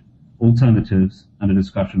language, alternatives, and a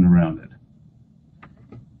discussion around it.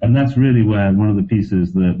 And that's really where one of the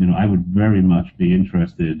pieces that I would very much be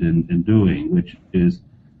interested in doing, which is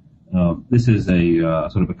this is a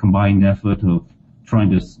sort of a combined effort of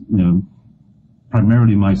trying to,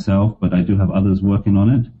 primarily myself, but I do have others working on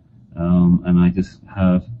it. And I just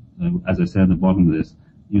have, as I said at the bottom of this,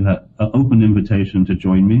 you have an open invitation to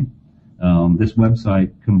join me. This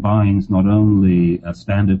website combines not only a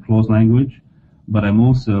standard clause language, but I'm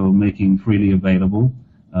also making freely available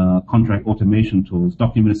contract automation tools,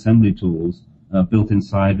 document assembly tools built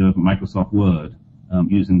inside of Microsoft Word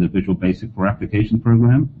using the Visual Basic for Application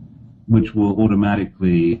program, which will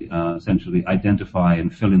automatically essentially identify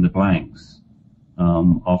and fill in the blanks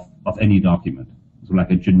of any document. So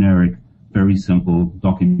like a generic, very simple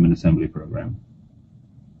document assembly program.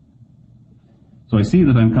 So I see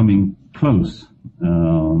that I'm coming close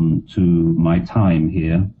to my time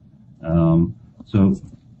here. So,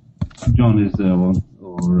 John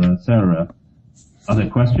or Sarah, are there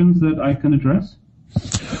questions that I can address?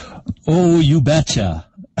 Oh, you betcha.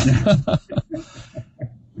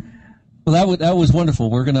 Well, that was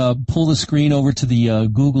wonderful. We're gonna pull the screen over to the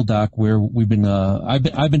Google Doc where we've been.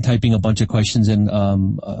 I've been typing a bunch of questions, and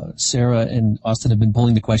Sarah and Austin have been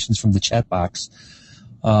pulling the questions from the chat box.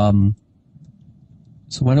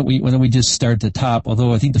 So why don't we just start at the top?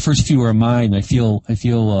 Although I think the first few are mine, I feel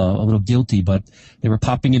a little guilty, but they were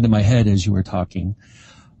popping into my head as you were talking.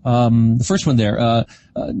 The first one there,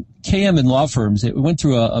 KM and law firms, it went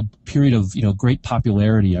through a period of great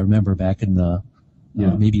popularity. I remember back in the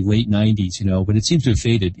maybe late 90s, but it seems to have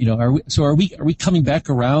faded. Are we coming back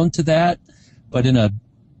around to that, but in a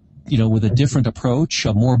with a different approach,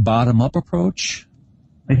 a more bottom-up approach?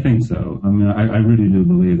 I think so. I mean, I really do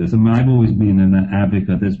believe this. I mean, I've always been an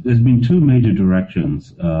advocate. There's been two major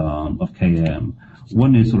directions of KM.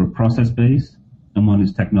 One is sort of process-based, and one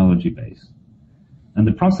is technology-based. And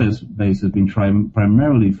the process-based has been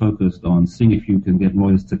primarily focused on seeing if you can get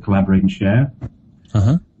lawyers to collaborate and share.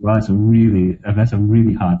 Uh-huh. Well, that's a really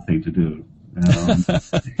hard thing to do.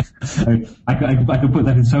 I could put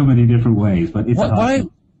that in so many different ways, but it's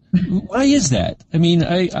Why is that? I mean,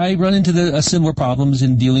 I run into the similar problems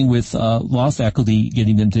in dealing with law faculty,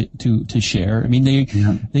 getting them to share. I mean,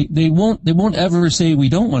 they won't ever say we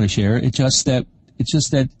don't want to share. It's just that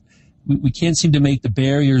we can't seem to make the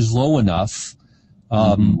barriers low enough,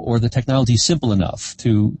 or the technology simple enough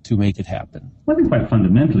to make it happen. Well, I think quite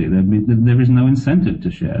fundamentally there is no incentive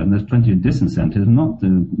to share, and there's plenty of disincentives not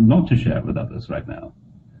to share with others right now.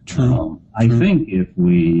 True. I think if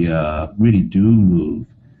we really do move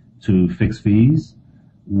to fixed fees,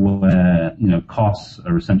 where costs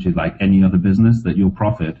are essentially like any other business, that your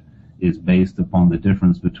profit is based upon the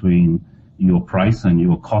difference between your price and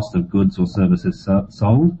your cost of goods or services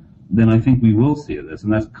sold, then I think we will see this.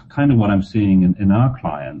 And that's kind of what I'm seeing in our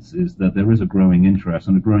clients, is that there is a growing interest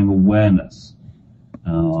and a growing awareness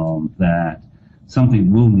that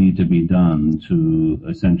something will need to be done to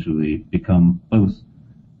essentially become both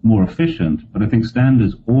more efficient, but I think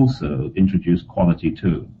standards also introduce quality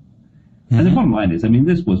too. And the bottom line is, I mean,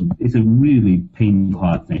 it's a really painful,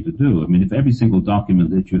 hard thing to do. I mean, if every single document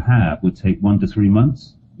that you have would take 1 to 3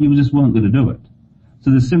 months, you just weren't going to do it. So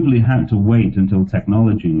they simply had to wait until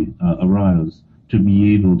technology arrives to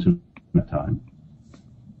be able to that time.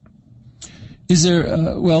 Is there,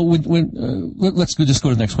 let's just go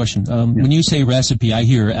to the next question. When you say recipe, I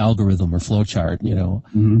hear algorithm or flowchart,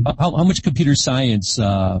 How much computer science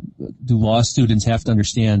do law students have to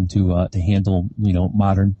understand to handle,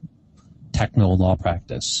 modern techno law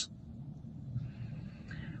practice?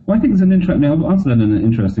 Well, I think it's I'll answer that in an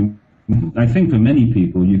interesting. I think for many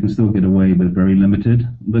people you can still get away with very limited,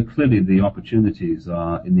 but clearly the opportunities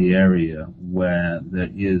are in the area where there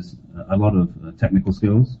is a lot of technical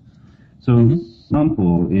skills. So, for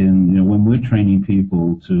example, when we're training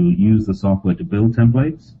people to use the software to build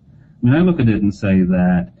templates, I mean, I look at it and say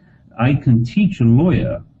that I can teach a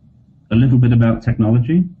lawyer a little bit about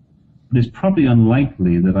technology, but it's probably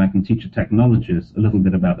unlikely that I can teach a technologist a little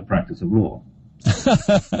bit about the practice of law.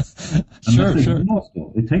 Sure. Law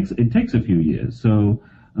school. It takes a few years. So,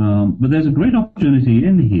 but there's a great opportunity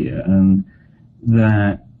in here, and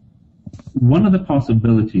that one of the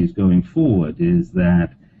possibilities going forward is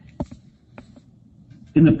that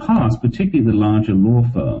in the past, particularly the larger law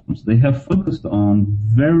firms, they have focused on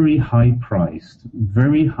very high-priced,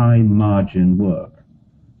 very high-margin work,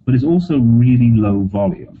 but it's also really low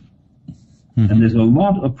volume. And there's a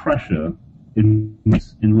lot of pressure in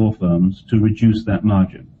law firms to reduce that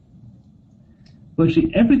margin. But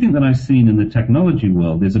actually, everything that I've seen in the technology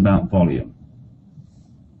world is about volume.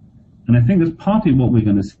 And I think that's partly what we're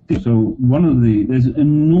going to see. So there's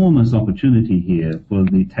enormous opportunity here for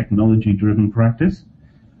the technology-driven practice,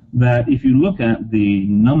 that if you look at the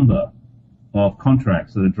number of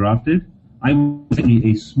contracts that are drafted, I would say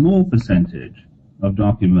a small percentage of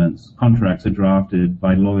contracts are drafted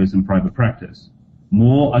by lawyers in private practice.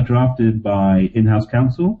 More are drafted by in-house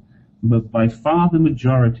counsel, but by far the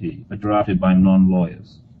majority are drafted by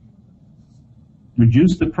non-lawyers.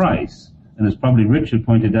 Reduce the price, and as probably Richard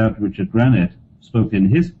Granite spoke in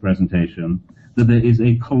his presentation, that there is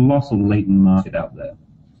a colossal latent market out there.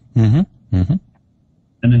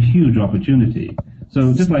 And a huge opportunity.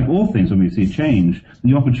 So just like all things when we see change,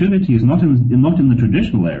 the opportunity is not in the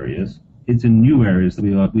traditional areas, it's in new areas that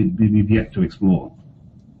we've yet to explore.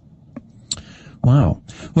 Wow.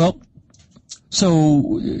 Well,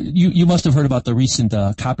 So you must have heard about the recent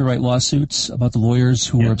copyright lawsuits about the lawyers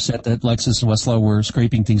who were upset that Lexis and Westlaw were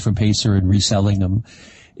scraping things from Pacer and reselling them.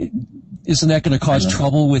 Isn't that going to cause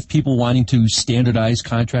trouble with people wanting to standardize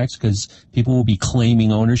contracts because people will be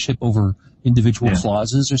claiming ownership over individual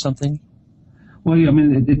clauses or something? Well, yeah, I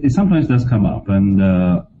mean, it sometimes does come up, and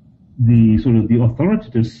the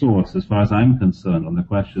authoritative source, as far as I'm concerned, on the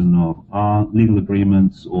question of are legal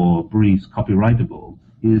agreements or briefs copyrightable,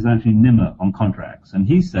 is actually Nimmer on contracts, and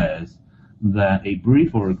he says that a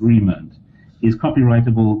brief or agreement is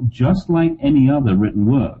copyrightable just like any other written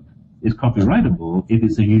work is copyrightable if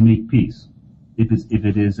it's a unique piece, if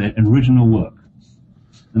it is an original work.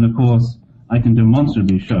 And of course, I can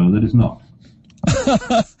demonstrably show that it's not.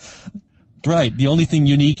 Right. The only thing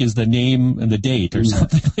unique is the name and the date or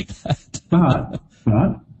something like that.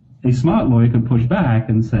 But a smart lawyer could push back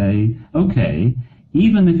and say, okay,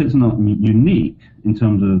 even if it's not unique in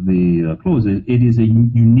terms of the clauses, it is a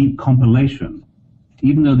unique compilation.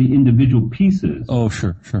 Even though the individual pieces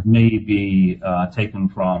may be taken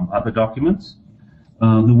from other documents,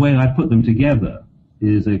 the way I put them together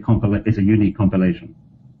is a unique compilation.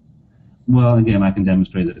 Well, again, I can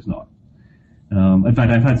demonstrate that it's not. In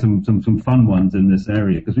fact, I've had some fun ones in this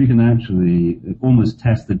area because we can actually almost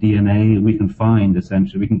test the DNA. We can find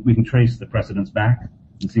essentially we can trace the precedents back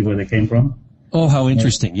and see where they came from. Oh, how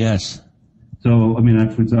interesting! Yes. So, I mean,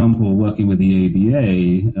 for example, working with the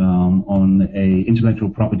ABA on a intellectual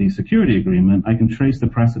property security agreement, I can trace the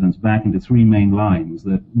precedents back into three main lines.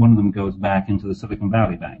 That one of them goes back into the Silicon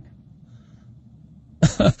Valley Bank.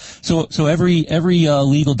 So every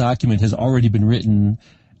legal document has already been written.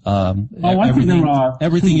 I think there are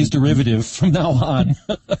everything is derivative from now on.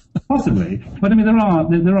 Possibly, but I mean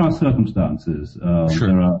there are circumstances.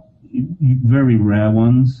 There are very rare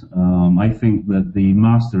ones. I think that the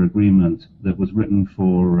master agreement that was written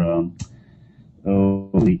for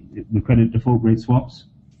the credit default rate swaps,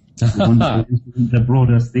 the one that brought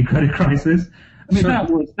us the credit crisis. I mean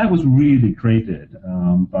that was really created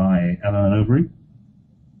by Allen and Overy.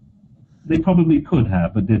 They probably could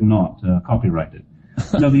have, but did not copyright it.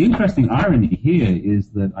 Now, the interesting irony here is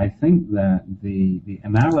that I think that the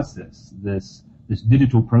analysis, this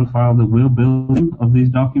digital profile that we're building of these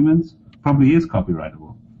documents, probably is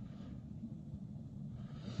copyrightable.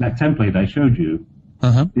 That template I showed you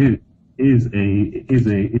is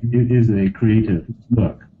a creative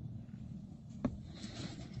work.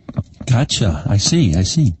 Gotcha. I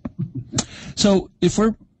see. So if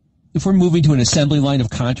we're moving to an assembly line of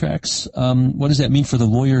contracts, what does that mean for the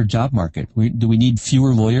lawyer job market? Do we need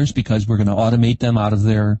fewer lawyers because we're going to automate them out of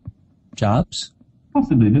their jobs?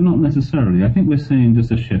 Possibly, but not necessarily. I think we're seeing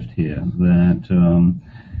just a shift here that,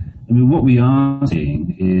 what we are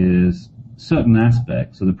seeing is certain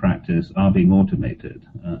aspects of the practice are being automated,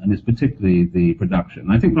 and it's particularly the production.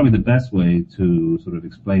 I think probably the best way to sort of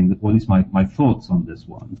explain, or at least my thoughts on this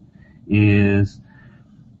one, is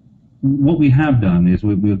what we have done is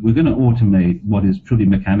we're going to automate what is truly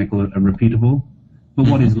mechanical and repeatable, but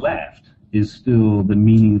what is left is still the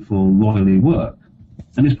meaningful lawyerly work.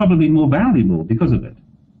 And it's probably more valuable because of it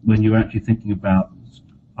when you're actually thinking about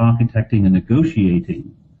architecting and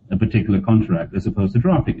negotiating a particular contract as opposed to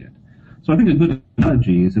drafting it. So I think a good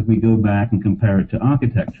analogy is if we go back and compare it to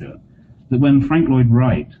architecture, that when Frank Lloyd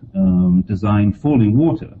Wright designed Falling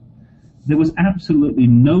Water, there was absolutely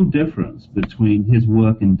no difference between his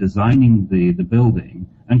work in designing the building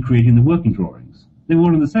and creating the working drawings. They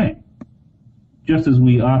were all the same, just as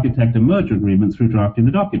we architect a merger agreement through drafting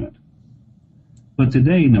the document. But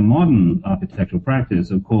today, in a modern architectural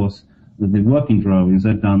practice, of course, the working drawings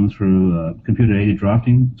are done through computer-aided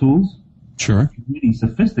drafting tools. Sure. Really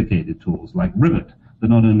sophisticated tools like Rivet that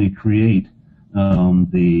not only create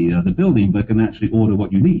the building, but can actually order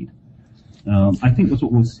what you need. I think that's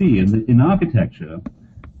what we'll see in architecture.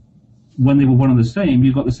 When they were one and the same,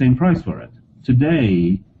 you got the same price for it.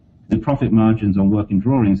 Today, the profit margins on working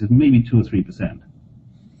drawings is maybe 2 or 3%.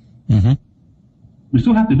 Mm-hmm. We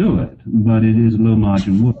still have to do it, but it is low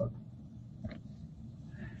margin work.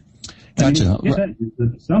 Gotcha.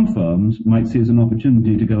 That some firms might see it as an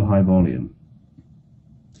opportunity to go high volume.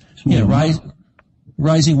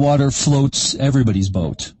 Rising water floats everybody's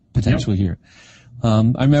boat potentially here.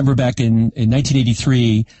 I remember back in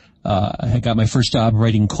 1983, I got my first job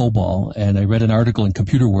writing COBOL, and I read an article in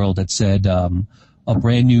Computer World that said a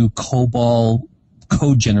brand new COBOL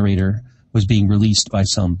code generator was being released by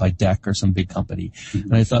DEC or some big company.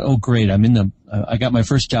 And I thought, oh great, I got my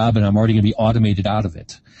first job and I'm already going to be automated out of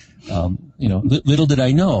it. Little did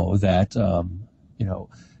I know that,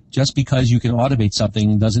 just because you can automate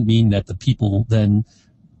something doesn't mean that the people then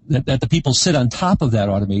that the people sit on top of that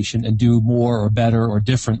automation and do more or better or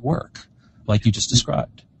different work, like you just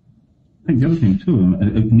described. I think the other thing, too,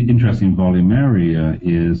 an interesting volume area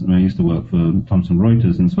is, and I used to work for Thomson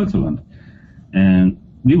Reuters in Switzerland, and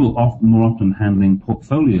we were more often handling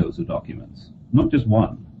portfolios of documents, not just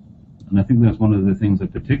one. And I think that's one of the things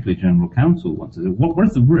that particularly General Counsel wants to do. What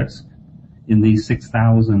is the risk in these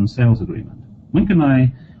 6,000 sales agreement? When can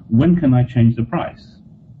I change the price?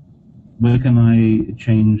 Where can I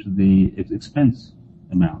change the expense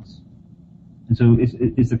amounts? And so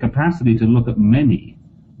it's the capacity to look at many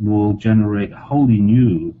will generate wholly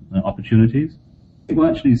new opportunities. It will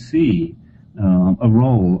actually see a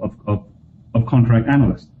role of contract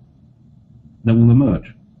analyst that will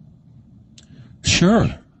emerge. Sure,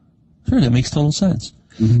 that makes total sense.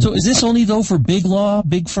 Mm-hmm. So is this only, though, for big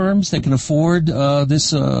firms that can afford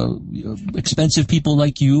this expensive people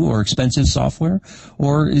like you or expensive software?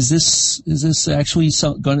 Or is this actually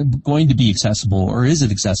going to be accessible, or is it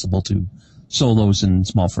accessible to solos and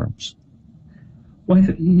small firms? Well,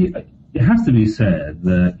 it has to be said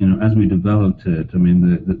that, as we developed it, I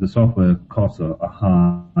mean, the software costs are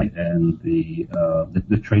high, and the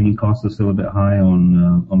training costs are still a bit high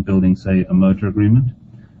on building, say, a merger agreement.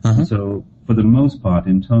 Uh-huh. So, for the most part,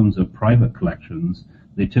 in terms of private collections,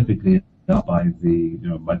 they typically are by the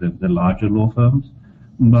larger law firms.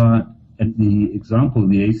 But the example of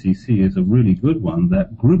the ACC is a really good one,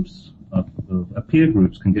 that groups of peer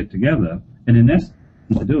groups can get together, and in essence,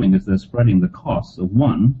 what they're doing is they're spreading the costs of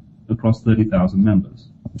one across 30,000 members.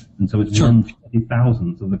 And so it's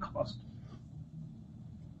 1/30,000th of the cost.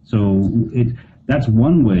 So that's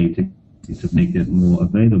one way to make it more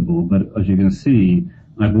available. But as you can see,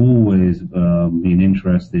 I've always been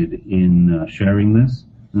interested in sharing this.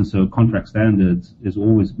 And so contract standards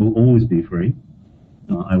will always be free.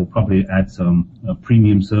 I will probably add some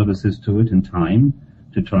premium services to it in time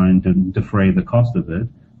to try and to defray the cost of it.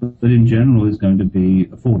 But in general, it's going to be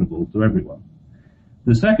affordable to everyone.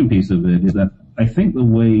 The second piece of it is that I think the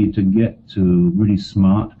way to get to really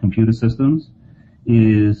smart computer systems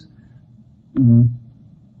is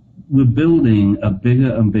we're building a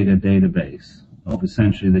bigger and bigger database of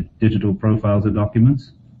essentially the digital profiles of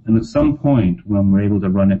documents. And at some point, when we're able to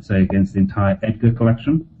run it, say, against the entire Edgar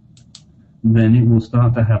collection, then it will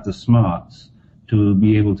start to have the smarts to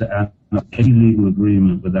be able to add any legal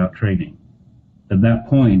agreement without training. At that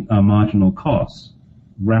point, our marginal costs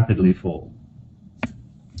rapidly fall.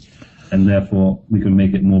 And therefore, we can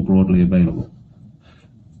make it more broadly available.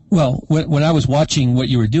 Well, when I was watching what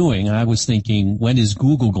you were doing, I was thinking, when is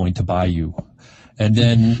Google going to buy you? And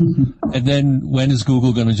then, when is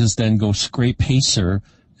Google going to just then go scrape Pacer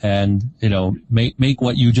and, make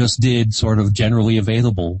what you just did sort of generally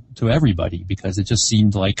available to everybody? Because it just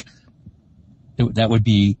seemed like that would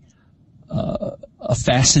be a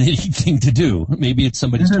fascinating thing to do. Maybe it's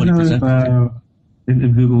somebody's 20%.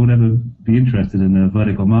 If Google would ever be interested in a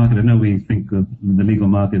vertical market. I know we think that the legal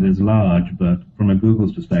market is large, but from a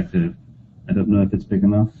Google's perspective, I don't know if it's big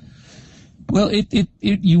enough. Well,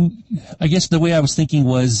 I guess the way I was thinking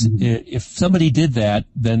was, if somebody did that,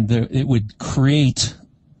 then it would create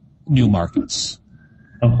new markets.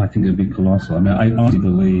 Oh, I think it would be colossal. I mean, I honestly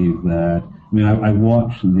believe that. I mean, I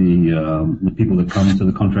watch the people that come to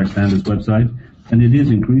the Contract Standards website, and it is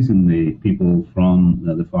increasingly people from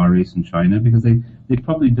the Far East and China, because they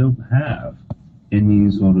probably don't have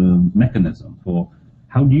any sort of mechanism for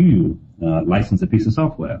how do you license a piece of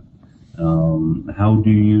software? How do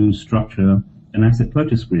you structure an asset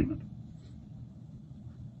purchase agreement?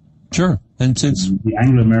 Sure. And since the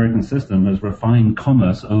Anglo-American system has refined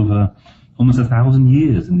commerce over almost 1,000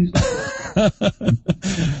 years in these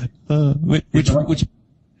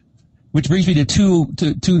which brings me to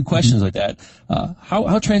two questions like that.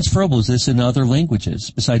 How transferable is this in other languages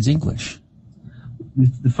besides English?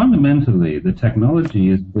 Fundamentally, the technology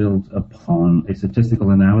is built upon a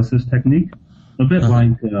statistical analysis technique, a bit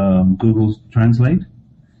like Google's Translate.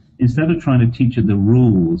 Instead of trying to teach it the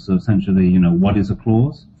rules, essentially, what is a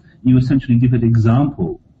clause, you essentially give it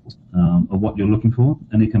examples of what you're looking for,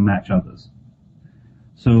 and it can match others.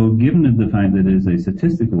 So given the fact that it is a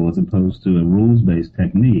statistical as opposed to a rules-based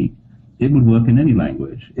technique, it would work in any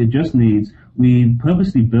language. It just we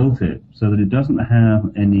purposely built it so that it doesn't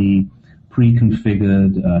have any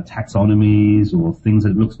pre-configured taxonomies or things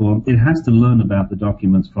that it looks for. It has to learn about the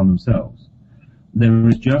documents from themselves. There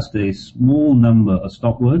is just a small number of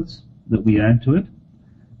stop words that we add to it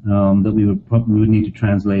that we would need to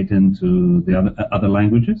translate into the other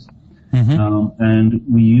languages. Mm-hmm. And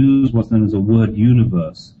we use what's known as a word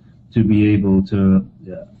universe to be able to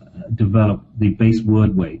develop the base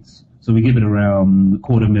word weights. So we give it around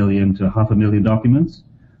 250,000 to 500,000 documents.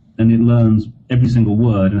 and it learns every single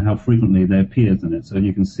word and how frequently they appears in it. So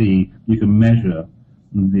you can measure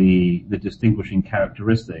the distinguishing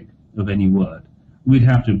characteristic of any word. We'd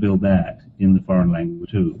have to build that in the foreign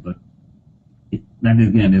language too, but that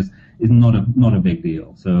again is not a big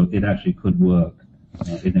deal. So it actually could work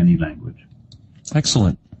in any language.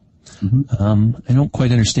 Excellent. Mm-hmm. I don't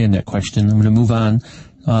quite understand that question. I'm going to move on.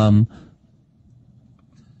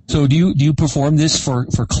 So do you perform this for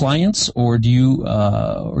clients, or do you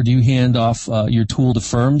hand off your tool to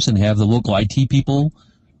firms and have the local IT people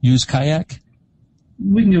use Kayak?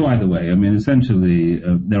 We can go either way. I mean, essentially,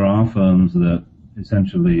 there are firms that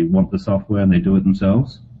essentially want the software and they do it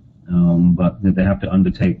themselves, but they have to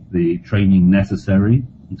undertake the training necessary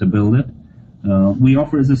to build it. We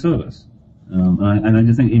offer it as a service, and I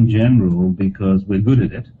just think in general, because we're good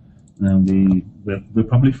at it, we're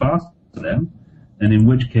probably faster than them, and in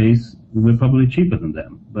which case we're probably cheaper than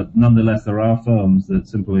them. But nonetheless, there are firms that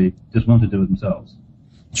simply just want to do it themselves.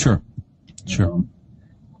 Sure.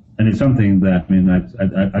 And it's something that, I mean,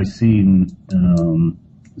 I've seen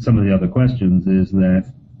some of the other questions is that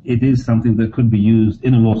it is something that could be used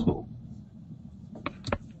in a law school.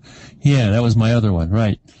 Yeah, that was my other one,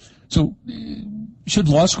 right. So should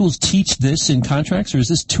law schools teach this in contracts, or is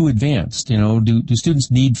this too advanced? You know, do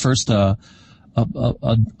students need first a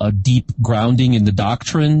deep grounding in the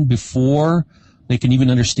doctrine before they can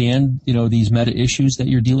even understand, you know, these meta issues that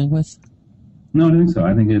you're dealing with? No, I don't think so.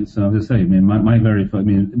 I think it's, as I say, I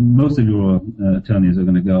mean, most of your attorneys are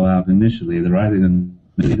going to go out initially. They're either going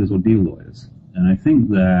to be lawyers or deal lawyers. And I think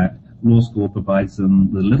that law school provides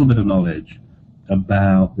them with a little bit of knowledge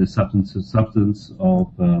about the substance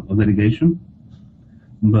of litigation,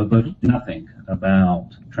 but nothing about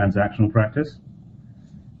transactional practice.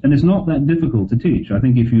 And it's not that difficult to teach. I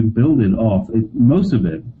think if you build it off, most of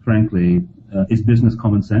it, frankly, is business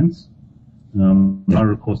common sense. There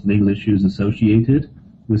are, of course, legal issues associated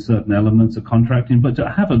with certain elements of contracting, but to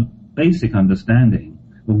have a basic understanding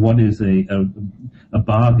of what is a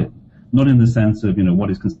bargain, not in the sense of, you know, what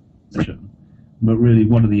is consideration, but really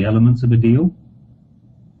what are the elements of a deal,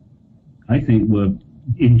 I think would,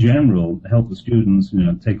 in general, help the students, you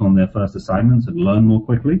know, take on their first assignments and learn more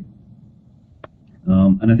quickly.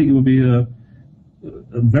 And I think it would be a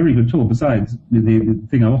very good tool. Besides, the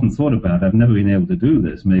thing I often thought about, I've never been able to do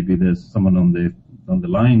this. Maybe there's someone on the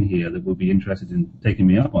line here that would be interested in taking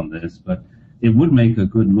me up on this, but it would make a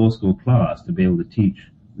good law school class to be able to teach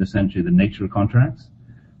essentially the nature of contracts.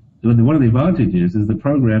 One of the advantages is the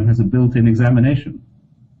program has a built-in examination.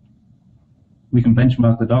 We can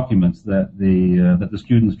benchmark the documents that the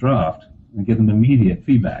students draft and give them immediate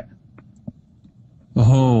feedback.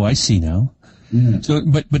 Oh, I see now. Yeah. So,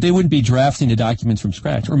 but they wouldn't be drafting the documents from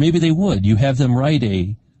scratch, or maybe they would. You have them write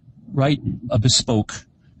a bespoke,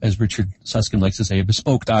 as Richard Susskind likes to say, a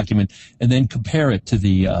bespoke document, and then compare it to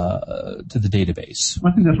the database.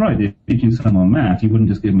 I think that's right. If teaching someone math, you wouldn't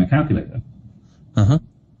just give them a calculator.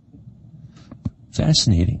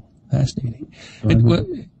 Fascinating.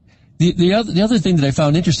 The other thing that I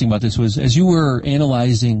found interesting about this was, as you were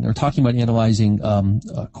analyzing or talking about analyzing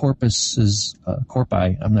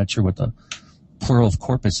corpi, I'm not sure what the plural of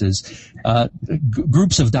corpus is,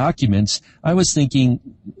 groups of documents, I was thinking,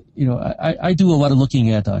 you know, I do a lot of looking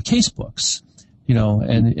at case books, you know,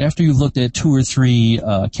 and after you've looked at 2 or 3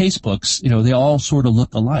 case books, you know, they all sort of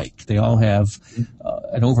look alike. They all have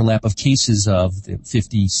an overlap of cases of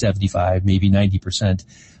 50, 75, maybe 90%.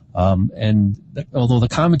 And although the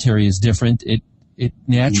commentary is different, it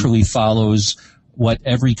naturally follows what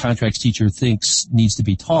every contracts teacher thinks needs to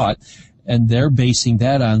be taught, and they're basing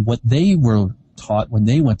that on what they were taught when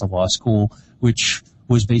they went to law school, which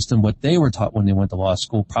was based on what they were taught when they went to law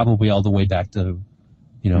school, probably all the way back to,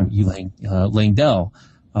 you know, Langdell.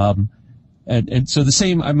 And so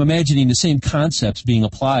I'm imagining the same concepts being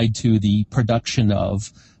applied to the production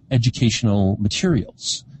of educational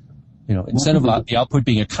materials. You know, instead of the output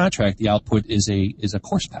being a contract, the output is a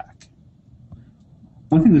course pack.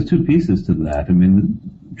 Well, I think there's 2 pieces to that. I mean,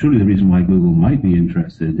 truly the reason why Google might be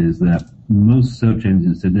interested is that most search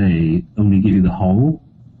engines today only give you the whole,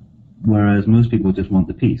 whereas most people just want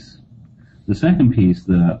the piece. The second piece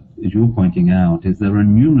that, as you're pointing out, is there are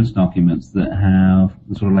numerous documents that have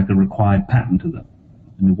sort of like a required pattern to them.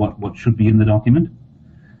 I mean, what should be in the document?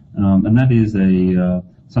 And that is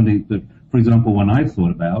something that, for example, one I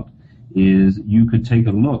thought about is you could take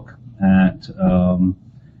a look at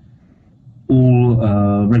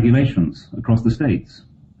all regulations across the states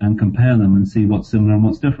and compare them and see what's similar and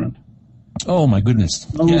what's different. Oh, my goodness.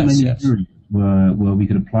 Yes. Where we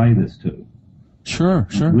could apply this to. Sure.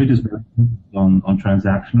 We're just on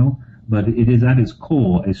transactional, but it is at its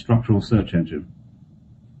core a structural search engine.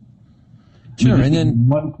 Sure, and then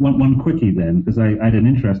one quickie then, because I had an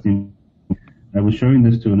interesting. I was showing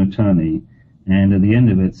this to an attorney, and at the end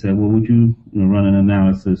of it said, "Well, would you run an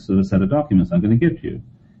analysis of a set of documents I'm going to give you?"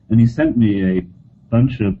 And he sent me a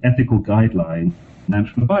bunch of ethical guidelines for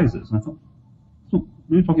financial advisors. And I thought, so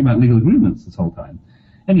we were talking about legal agreements this whole time.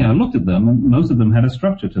 Anyhow, I looked at them, and most of them had a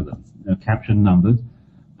structure to them, captioned, numbered,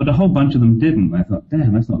 but a whole bunch of them didn't. I thought,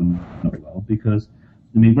 damn, that's not going to work very well, because,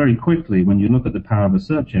 I mean, very quickly, when you look at the power of a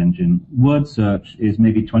search engine, word search is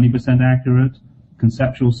maybe 20% accurate,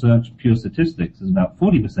 conceptual search, pure statistics, is about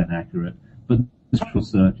 40% accurate, but structural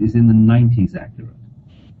search is in the 90s accurate.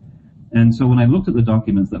 And so when I looked at the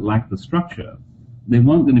documents that lacked the structure, they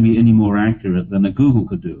weren't going to be any more accurate than a Google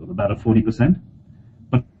could do, about a 40%.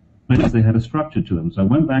 But they had a structure to them. So I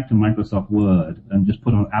went back to Microsoft Word and just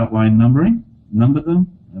put on outline numbering, numbered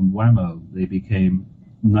them, and whammo, they became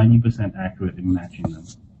 90% accurate in matching them.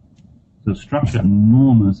 So structure,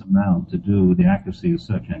 enormous amount to do with the accuracy of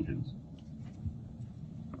search engines.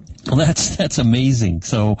 Well, that's amazing.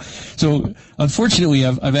 So unfortunately,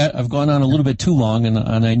 I've gone on a little bit too long, and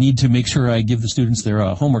I need to make sure I give the students their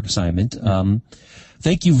homework assignment.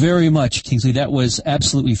 Thank you very much, Kingsley. That was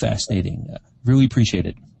absolutely fascinating. Really appreciate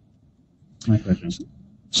it. My pleasure.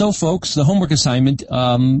 So, folks, the homework assignment.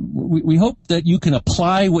 We hope that you can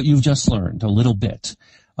apply what you've just learned a little bit.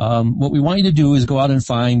 What we want you to do is go out and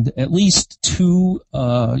find at least 2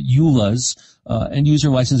 EULAs, end user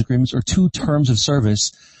license agreements, or 2 terms of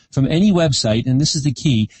service from any website, and this is the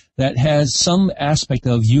key, that has some aspect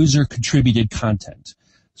of user-contributed content.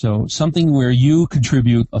 So something where you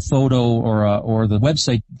contribute a photo or the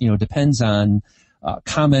website, depends on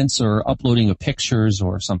comments or uploading of pictures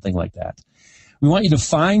or something like that. We want you to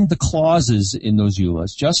find the clauses in those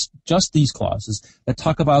EULAs, just these clauses, that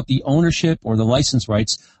talk about the ownership or the license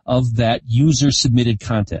rights of that user-submitted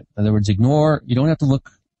content. In other words, you don't have to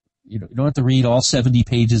look, you don't have to read all 70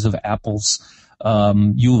 pages of Apple's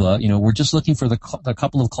EULA. We're just looking for the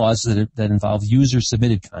couple of clauses that involve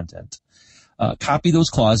user-submitted content. Copy those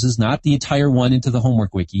clauses, not the entire one, into the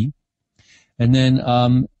homework wiki, and then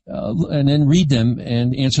read them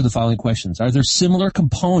and answer the following questions. Are there similar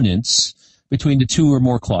components between the 2 or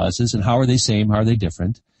more clauses, and how are they same, how are they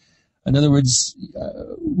different? In other words,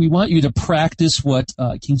 we want you to practice what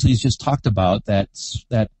Kingsley has just talked about, that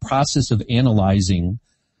process of analyzing,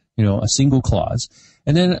 a single clause.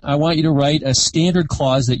 And then I want you to write a standard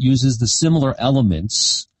clause that uses the similar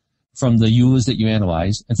elements from the EULAs that you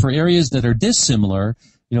analyze. And for areas that are dissimilar,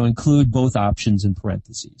 include both options in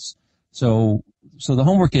parentheses. So the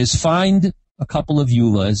homework is find a couple of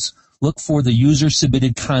EULAs, look for the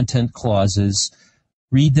user-submitted content clauses,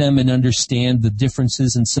 read them and understand the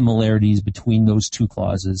differences and similarities between those 2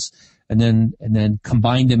 clauses, and then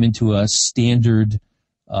combine them into a standard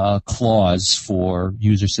clause for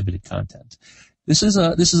user-submitted content. This is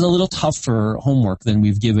a little tougher homework than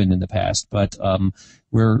we've given in the past, but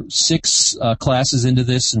we're 6 classes into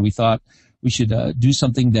this, and we thought we should do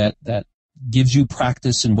something that gives you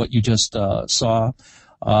practice in what you just saw.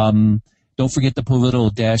 Don't forget to put a little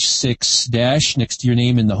 -6- next to your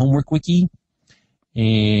name in the homework wiki.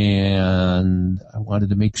 And I wanted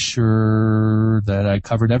to make sure that I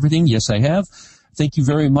covered everything. Yes, I have. Thank you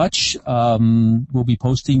very much. We'll be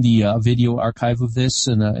posting the video archive of this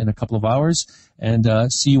in a couple of hours. And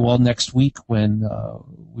see you all next week when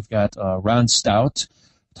we've got Ron Stout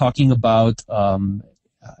talking about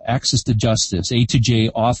access to justice, A to J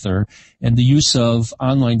author, and the use of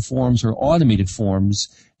online forms or automated forms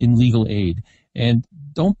in legal aid. And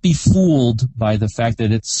don't be fooled by the fact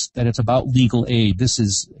that it's about legal aid. This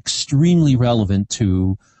is extremely relevant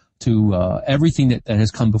to everything that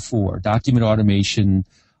has come before: document automation,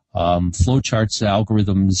 flowcharts,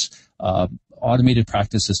 algorithms, automated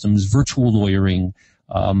practice systems, virtual lawyering.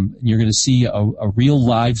 You're going to see a real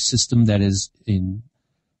live system that is in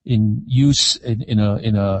use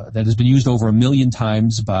that has been used over 1 million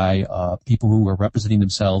times by people who are representing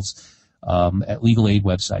themselves at legal aid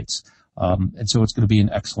websites. And so it's going to be an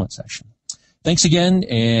excellent session. Thanks again,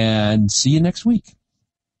 and see you next week.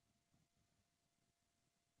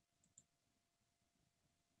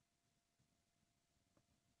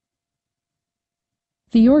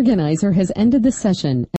 The organizer has ended the session.